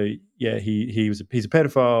 yeah, he's a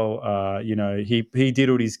pedophile. He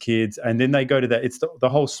diddled his kids, and then they go to that. It's the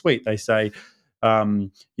whole suite. They say,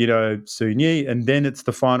 Soon Yi, and then it's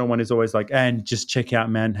the final one is always like, and just check out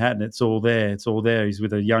Manhattan. It's all there. It's all there. He's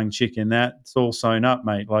with a young chick in that. It's all sewn up,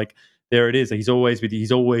 mate. Like there it is. He's always with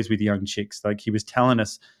young chicks. Like he was telling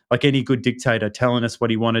us, like any good dictator, telling us what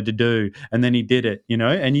he wanted to do, and then he did it.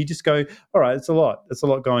 And you just go, all right, it's a lot. It's a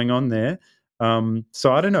lot going on there.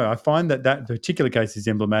 So I don't know. I find that particular case is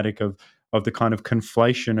emblematic of the kind of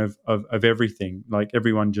conflation of everything. Like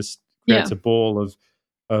everyone just Yeah. creates a ball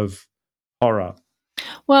of horror.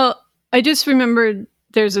 Well, I just remembered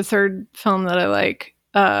there's a third film that I like,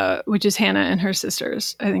 which is Hannah and Her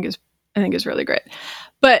Sisters. I think is really great.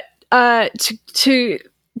 But to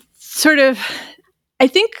sort of, I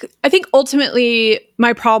think ultimately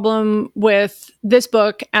my problem with this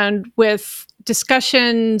book and with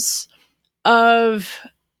discussions of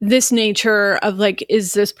this nature of like,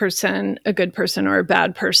 is this person a good person or a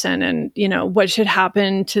bad person, and what should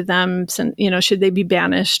happen to them, should they be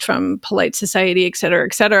banished from polite society, et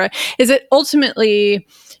cetera, is that ultimately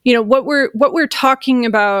what we're talking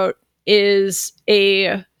about is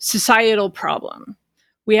a societal problem.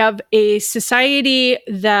 We have a society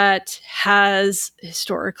that has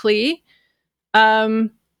historically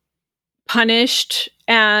punished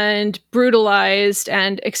and brutalized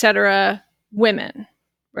and et cetera women,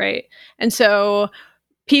 right? And so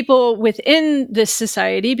people within this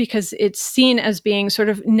society, because it's seen as being sort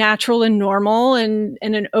of natural and normal and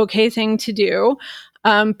an okay thing to do,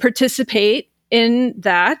 participate in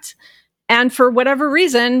that. And for whatever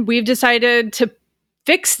reason, we've decided to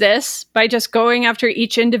fix this by just going after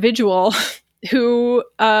each individual who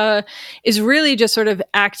is really just sort of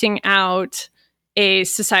acting out a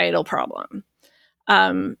societal problem.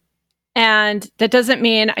 And that doesn't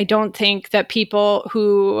mean I don't think that people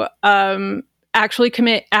who actually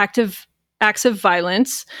commit acts of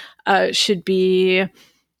violence should be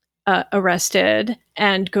arrested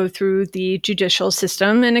and go through the judicial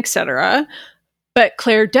system and et cetera. But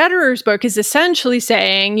Claire Detterer's book is essentially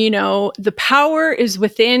saying, the power is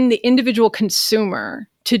within the individual consumer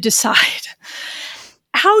to decide.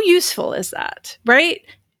 How useful is that, right?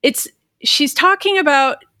 She's talking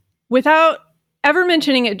about, without ever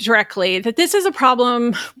mentioning it directly, that this is a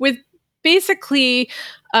problem with basically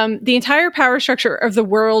the entire power structure of the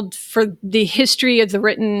world for the history of the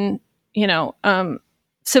written,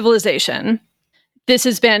 civilization. This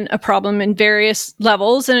has been a problem in various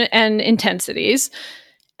levels and intensities.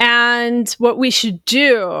 And what we should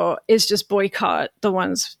do is just boycott the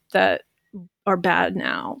ones that are bad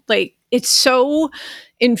now. Like, it's so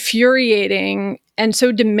infuriating and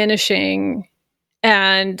so diminishing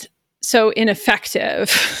and so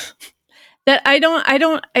ineffective that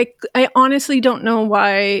I honestly don't know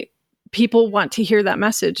why people want to hear that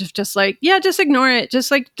message of just like, yeah, just ignore it.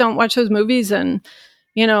 Just like, don't watch those movies, and,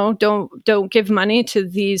 you know, don't give money to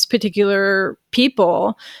these particular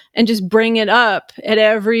people, and just bring it up at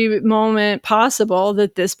every moment possible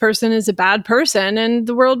that this person is a bad person and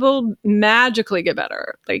the world will magically get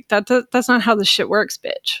better. Like that's not how this shit works,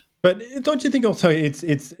 bitch. But don't you think also it's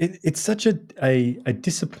such a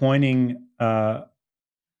disappointing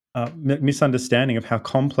misunderstanding of how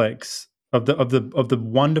complex of the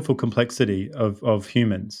wonderful complexity of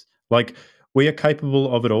humans. Like, we are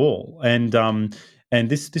capable of it all, and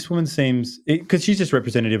this woman seems, because she's just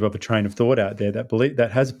representative of a train of thought out there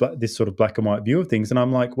that has this sort of black and white view of things. And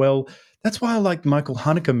I'm like, well, that's why I like Michael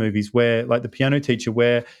Haneke movies, where, like, The Piano Teacher,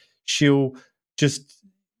 where she'll just,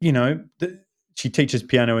 you know, she teaches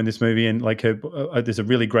piano in this movie, and like there's a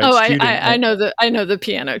really great student. I know the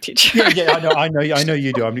Piano Teacher. Yeah, I know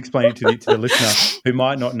you do. I'm explaining to the listener who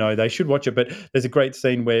might not know. They should watch it. But there's a great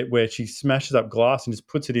scene where she smashes up glass and just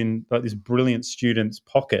puts it in like this brilliant student's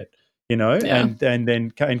pocket, you know, Yeah.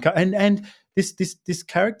 and this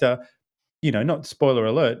character, you know, not spoiler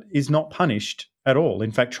alert, is not punished at all.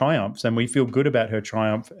 In fact, triumphs, and we feel good about her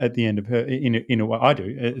triumph at the end of her. In a way, I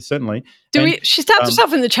do, certainly. She stabs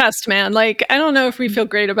herself in the chest, man. Like, I don't know if we feel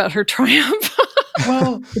great about her triumph.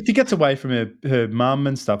 Well, if she gets away from her mum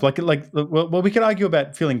and stuff, well, we could argue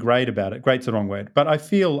about feeling great about it. Great's the wrong word, but I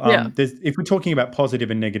feel if we're talking about positive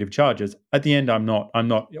and negative charges, at the end, I'm not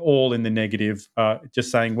all in the negative. Just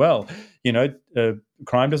saying, well, you know,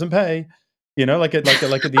 crime doesn't pay. You know, like at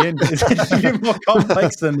the end, it's a bit more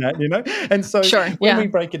complex than that, you know? And so when we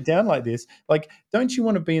break it down like this, like, don't you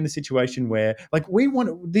want to be in the situation where, like, we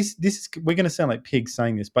want this we're going to sound like pigs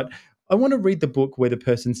saying this, but I want to read the book where the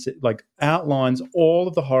person like outlines all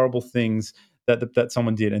of the horrible things that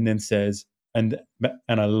someone did, and then says, and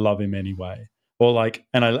I love him anyway. Or like,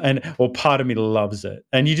 or part of me loves it.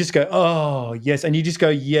 And you just go, oh, yes. And you just go,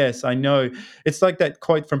 yes, I know. It's like that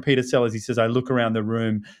quote from Peter Sellers. He says, I look around the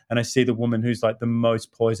room and I see the woman who's like the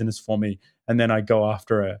most poisonous for me, and then I go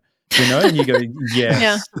after her, you know? And you go,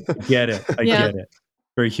 yes, I get it. I get it.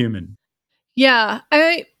 Very human. Yeah.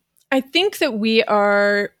 I think that we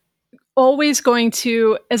are always going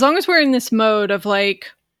to, as long as we're in this mode of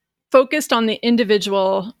like focused on the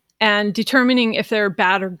individual and determining if they're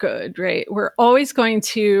bad or good, right? We're always going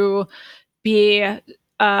to be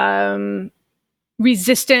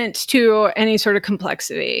resistant to any sort of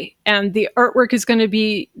complexity. And the artwork is going to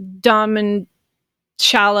be dumb and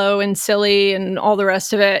shallow and silly and all the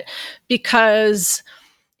rest of it, because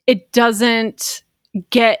it doesn't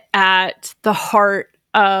get at the heart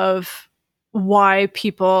of why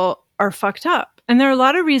people are fucked up. And there are a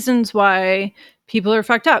lot of reasons why people are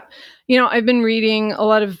fucked up. You know, I've been reading a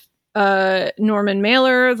lot of Norman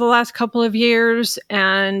Mailer the last couple of years,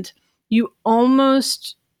 and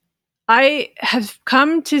I have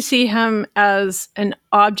come to see him as an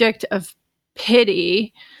object of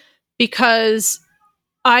pity, because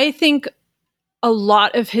I think a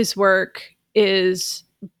lot of his work is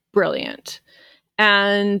brilliant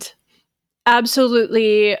and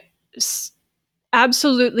absolutely is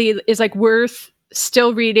like worth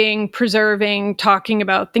still reading, preserving, talking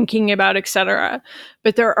about, thinking about, etc.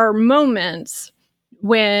 But there are moments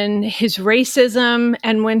when his racism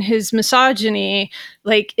and when his misogyny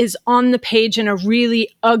like is on the page in a really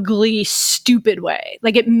ugly, stupid way.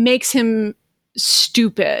 Like, it makes him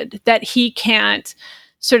stupid that he can't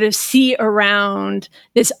sort of see around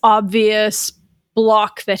this obvious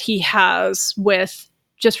block that he has with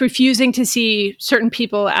just refusing to see certain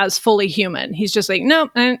people as fully human. He's just like, no,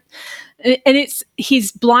 and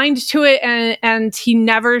he's blind to it, and he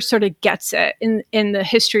never sort of gets it in the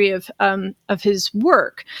history of his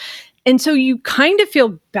work. And so you kind of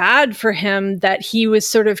feel bad for him that he was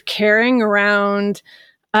sort of carrying around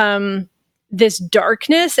this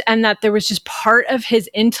darkness, and that there was just part of his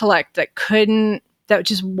intellect that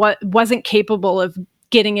just wasn't capable of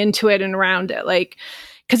getting into it and around it. Like,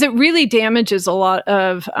 because it really damages a lot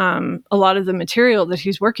of the material that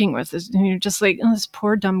he's working with. And you're just like, oh, this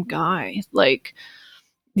poor dumb guy. Like,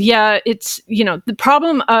 yeah, it's, you know, the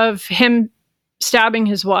problem of him stabbing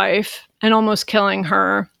his wife and almost killing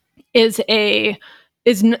her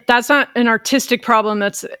that's not an artistic problem.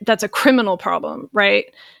 That's a criminal problem, right?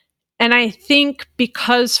 And I think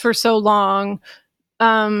because for so long,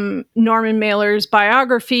 Norman Mailer's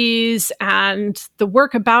biographies and the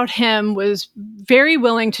work about him was very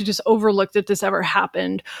willing to just overlook that this ever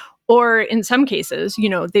happened. Or in some cases, you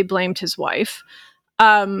know, they blamed his wife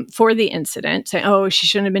for the incident, saying, oh, she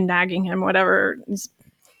shouldn't have been nagging him, whatever.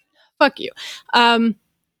 Fuck you.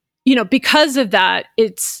 because of that,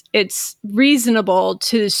 it's reasonable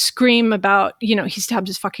to scream about, he stabbed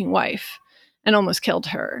his fucking wife and almost killed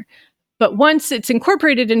her. But once it's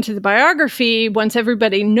incorporated into the biography, once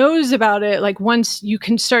everybody knows about it, like once you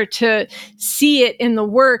can start to see it in the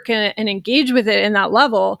work and engage with it in that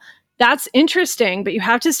level, that's interesting, but you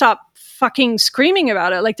have to stop fucking screaming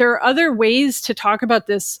about it. Like there are other ways to talk about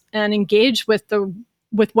this and engage with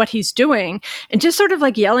what he's doing. And just sort of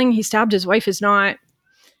like yelling he stabbed his wife it's not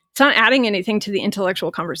adding anything to the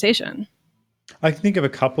intellectual conversation. I can think of a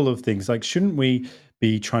couple of things. Like, shouldn't we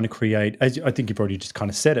be trying to create, as I think you've already just kind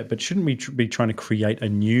of said it, but shouldn't we be trying to create a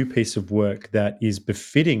new piece of work that is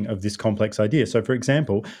befitting of this complex idea? So, for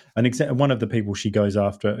example, one of the people she goes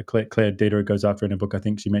after, Claire Dieter goes after in a book, I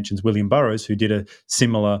think she mentions William Burroughs, who did a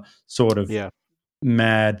similar sort of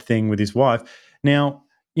mad thing with his wife. Now,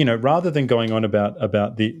 rather than going on about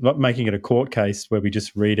the making it a court case where we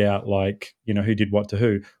just read out like, who did what to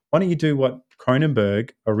who, why don't you do what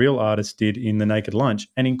Cronenberg, a real artist, did in The Naked Lunch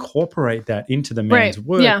and incorporate that into the man's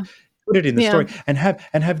work, put it in the story, and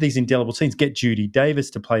have these indelible scenes. Get Judi Davis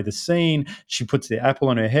to play the scene. She puts the apple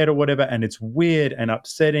on her head or whatever, and it's weird and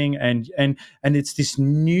upsetting, and it's this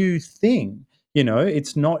new thing.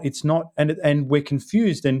 It's not, and we're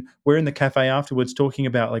confused, and we're in the cafe afterwards talking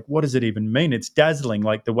about like, what does it even mean? It's dazzling,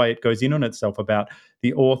 like the way it goes in on itself about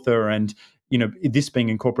the author and this being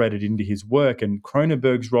incorporated into his work and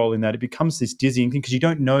Cronenberg's role in that. It becomes this dizzying thing because you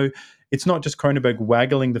don't know. It's not just Cronenberg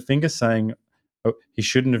waggling the finger saying, "Oh, he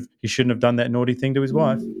shouldn't have done that naughty thing to his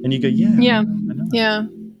wife," and you go, "Yeah,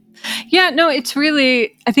 no, it's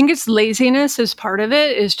really, I think it's laziness as part of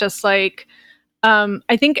it. Is just like,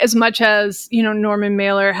 I think as much as Norman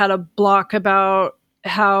Mailer had a block about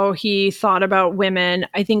how he thought about women,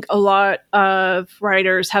 I think a lot of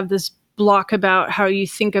writers have this block about how you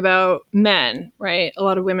think about men, right? A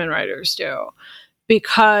lot of women writers do,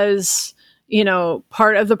 because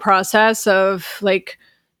part of the process of like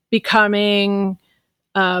becoming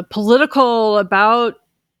political about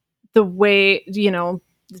the way the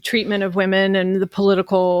treatment of women and the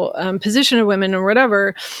political position of women or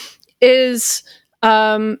whatever is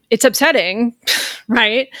it's upsetting,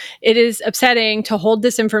 right? It is upsetting to hold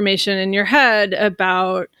this information in your head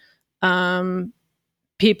about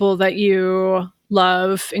people that you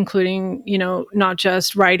love, including, not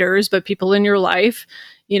just writers, but people in your life,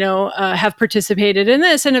 have participated in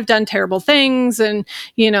this and have done terrible things. And,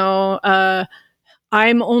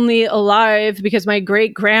 I'm only alive because my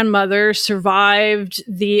great grandmother survived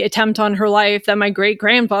the attempt on her life that my great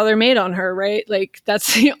grandfather made on her, right? Like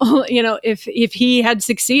that's the only, if he had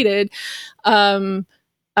succeeded, I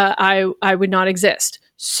would not exist.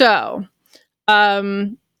 So,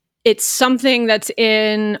 it's something that's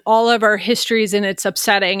in all of our histories and it's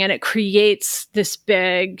upsetting and it creates this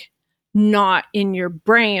big knot in your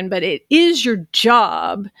brain, but it is your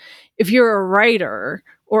job if you're a writer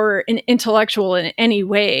or an intellectual in any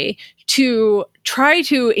way to try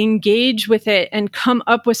to engage with it and come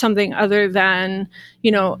up with something other than,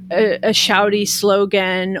 a shouty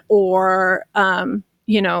slogan or,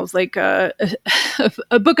 like a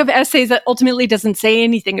book of essays that ultimately doesn't say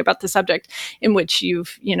anything about the subject in which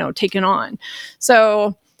you've, taken on.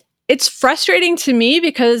 So it's frustrating to me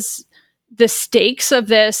because the stakes of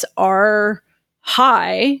this are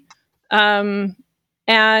high.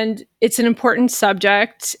 And it's an important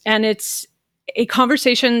subject, and it's a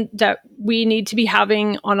conversation that we need to be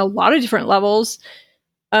having on a lot of different levels,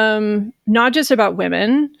 not just about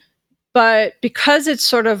women, but because it's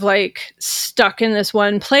sort of like stuck in this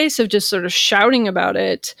one place of just sort of shouting about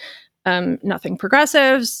it, nothing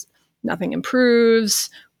progresses, nothing improves.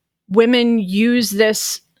 Women use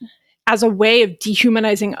this as a way of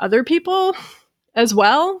dehumanizing other people as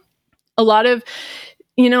well. A lot of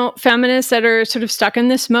feminists that are sort of stuck in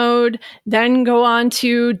this mode then go on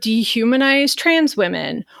to dehumanize trans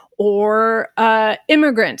women or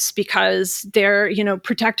immigrants because they're,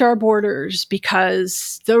 protect our borders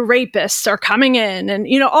because the rapists are coming in and,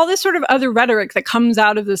 all this sort of other rhetoric that comes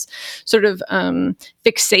out of this sort of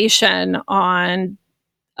fixation on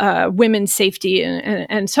women's safety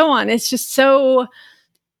and so on. It's just so...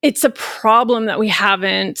 It's a problem that we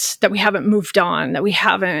haven't moved on, that we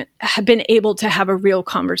haven't been able to have a real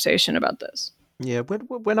conversation about this. Yeah,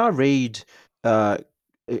 when I read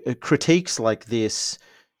critiques like this,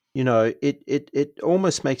 it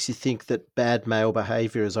almost makes you think that bad male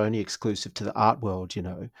behavior is only exclusive to the art world,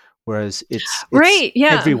 whereas it's right,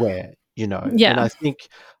 yeah, everywhere, Yeah. And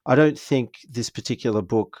I don't think this particular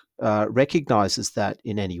book recognizes that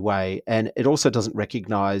in any way, and it also doesn't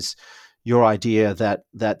recognize your idea that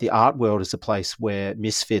the art world is a place where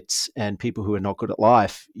misfits and people who are not good at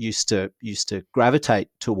life used to gravitate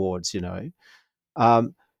towards,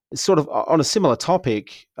 Um, Sort of on a similar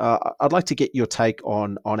topic, I'd like to get your take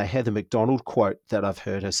on a Heather McDonald quote that I've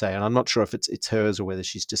heard her say, and I'm not sure if it's hers or whether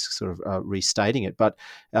she's just sort of restating it, but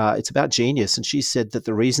it's about genius. And she said that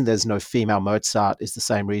the reason there's no female Mozart is the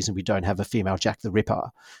same reason we don't have a female Jack the Ripper.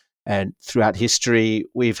 And throughout history,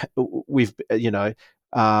 we've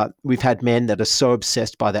had men that are so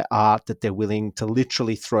obsessed by their art that they're willing to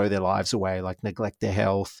literally throw their lives away, like neglect their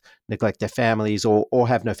health, neglect their families, or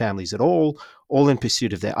have no families at all in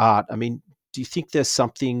pursuit of their art. I mean, do you think there's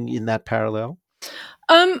something in that parallel?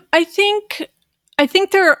 I think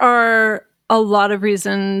there are a lot of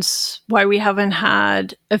reasons why we haven't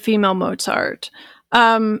had a female Mozart.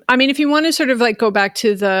 I mean, if you want to sort of like go back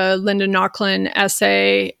to the Linda Nochlin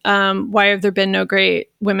essay, why have there been no great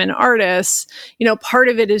women artists? Part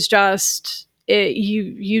of it is just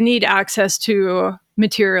you need access to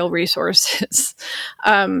material resources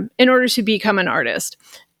in order to become an artist.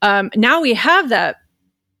 Now we have that.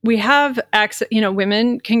 We have access.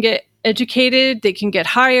 Women can get educated, they can get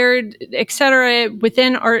hired, etc.,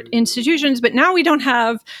 within art institutions. But now we don't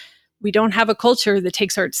have a culture that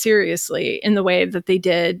takes art seriously in the way that they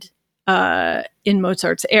did in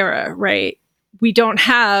Mozart's era, right? We don't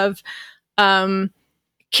have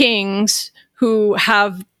kings who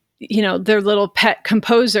have their little pet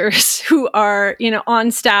composers who are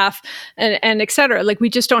on staff and etc. Like, we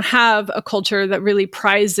just don't have a culture that really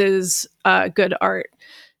prizes good art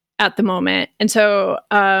at the moment. And so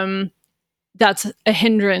that's a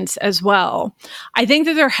hindrance as well. I think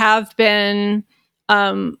that there have been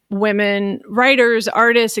women writers,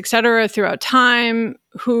 artists, etc., throughout time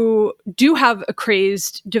who do have a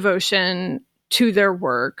crazed devotion to their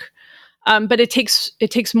work. But it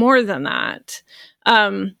takes more than that.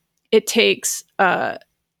 It takes,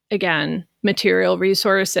 again, material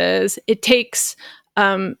resources. It takes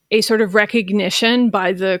a sort of recognition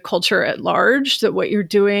by the culture at large that what you're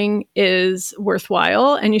doing is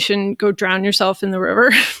worthwhile and you shouldn't go drown yourself in the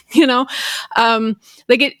river.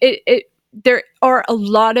 There are a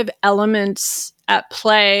lot of elements at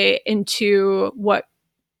play into what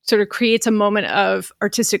sort of creates a moment of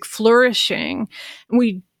artistic flourishing. And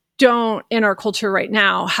we don't, in our culture right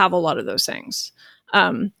now, have a lot of those things.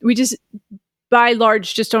 We just, by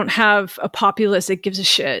large, just don't have a populace that gives a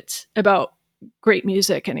shit about great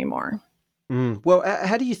music anymore. Well,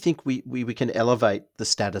 how do you think we can elevate the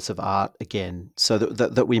status of art again so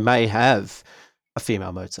that we may have a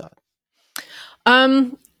female Mozart?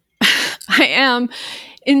 I am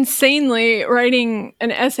insanely writing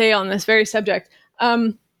an essay on this very subject.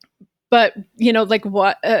 But,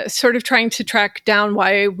 sort of trying to track down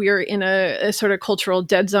why we're in a sort of cultural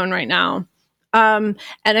dead zone right now. And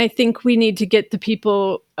I think we need to get the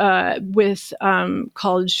people with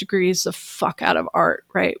college degrees the fuck out of art,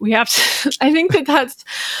 right? We have to, I think that's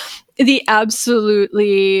the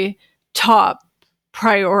absolutely top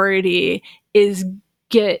priority, is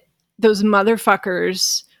get those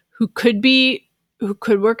motherfuckers who could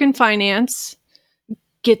work in finance,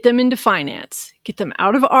 get them into finance, get them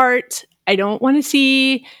out of art. I don't want to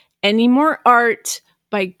see any more art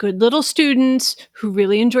by good little students who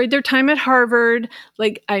really enjoyed their time at Harvard.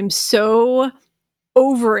 Like, I'm so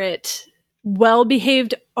over it.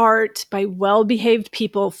 Well-behaved art by well-behaved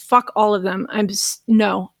people. Fuck all of them.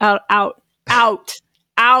 Out.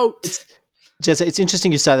 Jessa, it's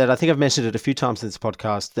interesting you say that. I think I've mentioned it a few times in this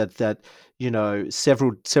podcast that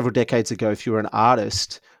several decades ago, if you were an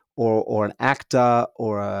artist or an actor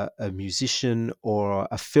or a musician or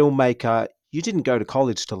a filmmaker, you didn't go to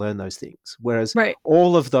college to learn those things. Whereas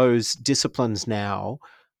all of those disciplines now,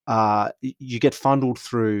 you get funneled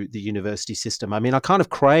through the university system. I mean, I kind of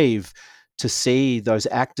crave to see those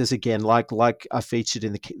actors again, like are featured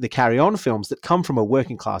in the Carry On films, that come from a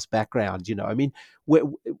working class background. I mean,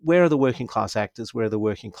 where are the working class actors? Where are the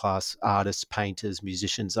working class artists, painters,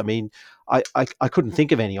 musicians? I mean, I couldn't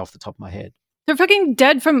think of any off the top of my head. They're fucking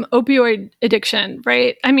dead from opioid addiction,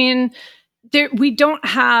 right? I mean, we don't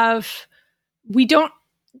have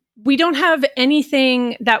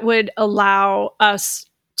anything that would allow us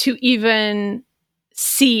to even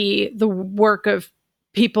see the work of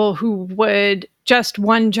people who would just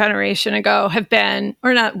one generation ago have been,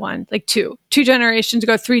 or not one, like two generations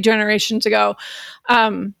ago, 3 generations ago,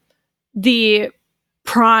 the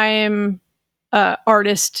prime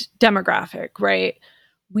artist demographic, right?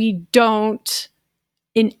 We don't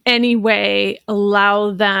in any way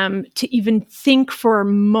allow them to even think for a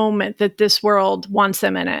moment that this world wants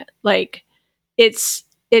them in it. Like, it's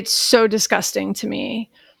so disgusting to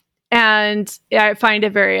me. And I find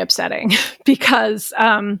it very upsetting because,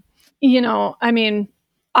 you know, I mean,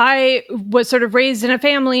 I was sort of raised in a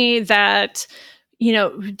family that, you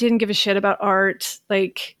know, didn't give a shit about art,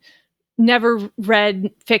 like never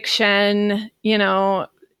read fiction, you know,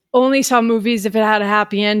 only saw movies if it had a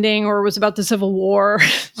happy ending or was about the Civil War.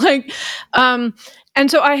 like, and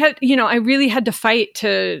so I had, you know, I really had to fight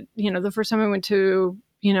to, you know, the first time I went to,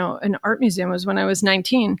 you know, an art museum was when I was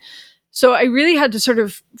 19. So I really had to sort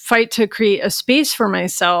of fight to create a space for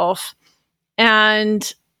myself.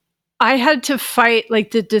 And I had to fight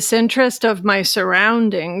like the disinterest of my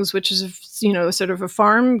surroundings, which is, you know, sort of a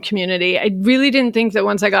farm community. I really didn't think that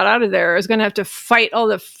once I got out of there, I was going to have to fight all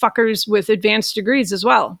the fuckers with advanced degrees as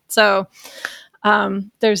well. So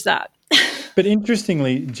there's that. But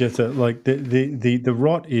interestingly, Jessa, like the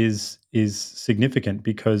rot is significant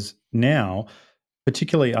because now,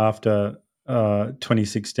 particularly after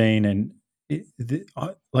 2016, and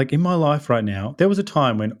like in my life right now, there was a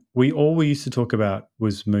time when all we used to talk about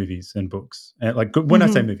was movies and books, and like when I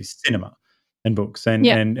say movies, cinema and books and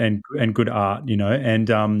good art, you know,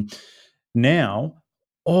 and now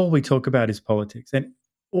all we talk about is politics, and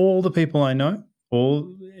all the people I know,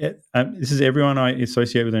 this is everyone I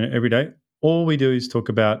associate with every day. All we do is talk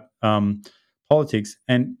about politics,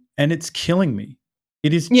 and it's killing me.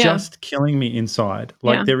 It is just killing me inside.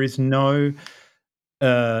 Like there is no,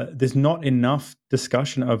 there's not enough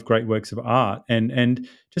discussion of great works of art, and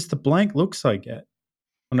just the blank looks I get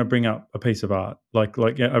when I bring up a piece of art, like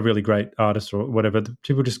a really great artist or whatever.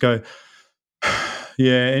 People just go,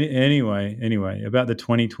 yeah. Anyway, about the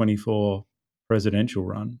 2024 presidential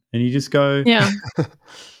run, and you just go, yeah.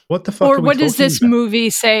 What the fuck or are we what does talking this about? movie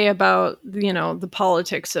say about, you know, the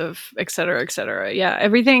politics of et cetera, et cetera. Yeah.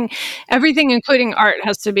 Everything, including art,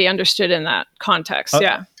 has to be understood in that context.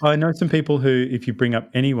 Yeah. I know some people who, if you bring up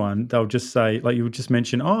anyone, they'll just say, like you would just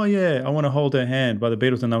mention, oh yeah, I want to hold her hand by the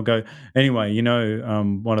Beatles, and they'll go, anyway, you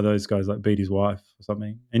know, one of those guys like beat his wife or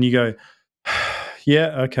something, and you go,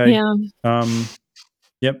 yeah, okay,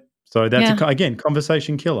 yep. So that's again,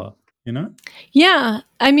 conversation killer, you know? Yeah.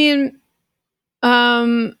 I mean,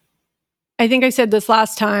 I think I said this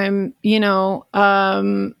last time, you know,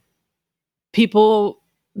 people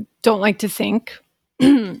don't like to think,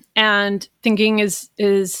 and thinking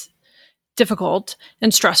is difficult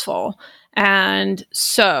and stressful. And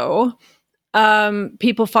so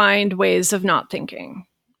people find ways of not thinking,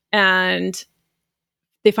 and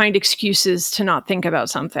they find excuses to not think about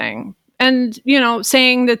something. And, you know,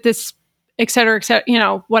 saying that this, et cetera, you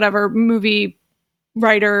know, whatever movie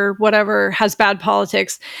writer, whatever, has bad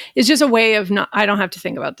politics is just a way of not, I don't have to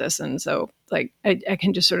think about this. And so like, I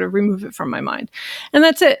can just sort of remove it from my mind. And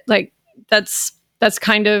that's it. Like, that's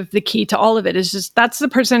kind of the key to all of it, is just, that's the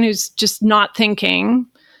person who's just not thinking.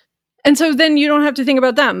 And so then you don't have to think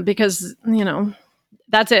about them because, you know,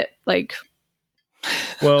 that's it. Like,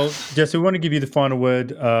 well, Jess, we want to give you the final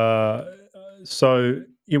word. So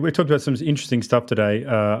we talked about some interesting stuff today.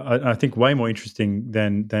 I think way more interesting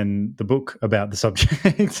than the book about the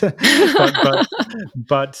subject.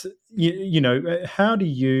 but you know, how do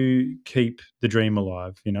you keep the dream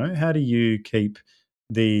alive? You know, how do you keep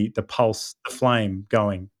the pulse, the flame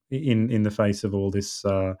going in the face of all this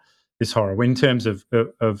this horror in terms of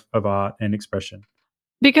art and expression?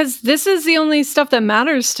 because this is the only stuff that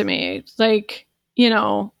matters to me. Like, you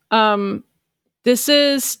know, this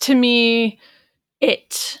is to me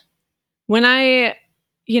it. When I,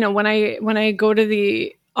 you know, when I go to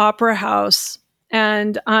the opera house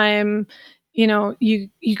and I'm, you know, you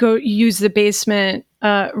use the basement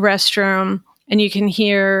restroom, and you can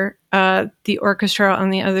hear the orchestra on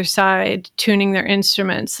the other side tuning their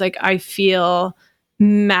instruments, like I feel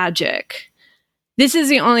magic. This is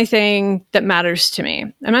the only thing that matters to me.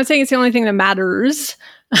 I'm not saying it's the only thing that matters,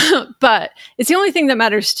 but it's the only thing that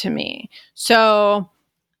matters to me. So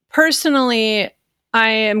personally, I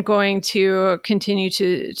am going to continue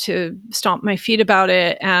to stomp my feet about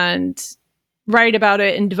it and write about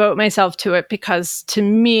it and devote myself to it, because to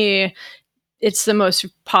me, it's the most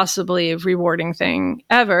possibly rewarding thing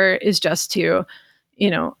ever, is just to, you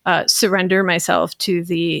know, surrender myself to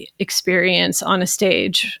the experience on a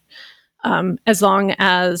stage, as long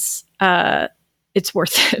as it's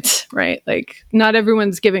worth it, right? Like, not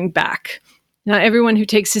everyone's giving back. Not everyone who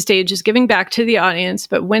takes the stage is giving back to the audience,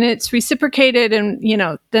 but when it's reciprocated, and, you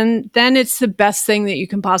know, then it's the best thing that you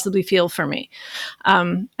can possibly feel for me.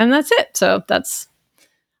 And that's it. So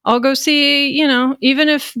I'll go see, even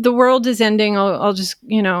if the world is ending, I'll just,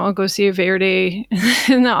 I'll go see a Verdi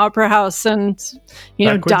in the opera house and,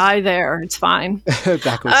 die there. It's fine.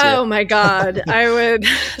 Backwards, oh my God. I would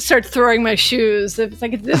start throwing my shoes. It's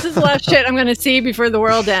like, if this is the last shit I'm going to see before the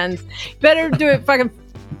world ends, better do it fucking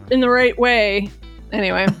in the right way.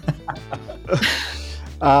 Anyway.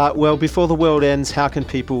 Well, before the world ends, how can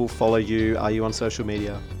people follow you? Are you on social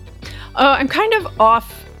media? Oh, I'm kind of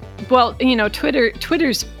off. Well,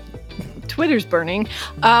 Twitter's burning.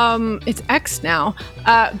 It's X now,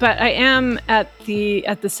 but I am at the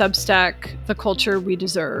Substack, The Culture We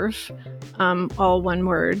Deserve, all one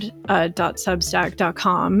word,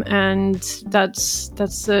 .substack.com, and that's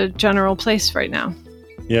the general place right now.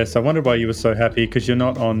 Yes, I wondered why you were so happy, because you're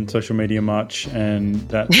not on social media much, and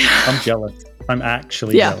that I'm jealous. I'm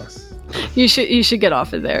actually jealous. You should get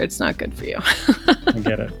off of there. It's not good for you. I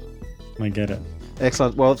get it.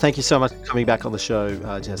 Excellent. Well, thank you so much for coming back on the show,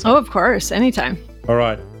 Jessa. Oh, of course. Anytime. All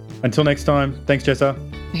right. Until next time. Thanks, Jessa.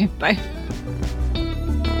 Bye.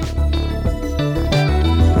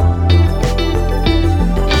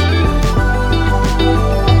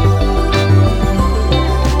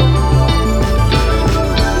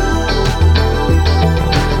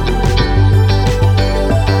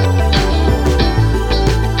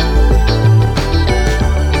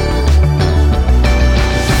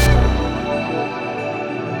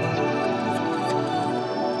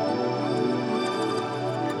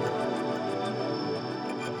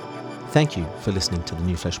 Thank you for listening to the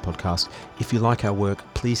New Flesh podcast. If you like our work,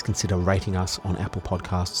 please consider rating us on Apple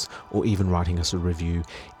Podcasts or even writing us a review.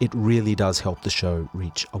 It really does help the show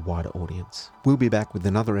reach a wider audience. We'll be back with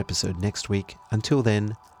another episode next week. Until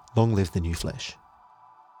then, long live the New Flesh.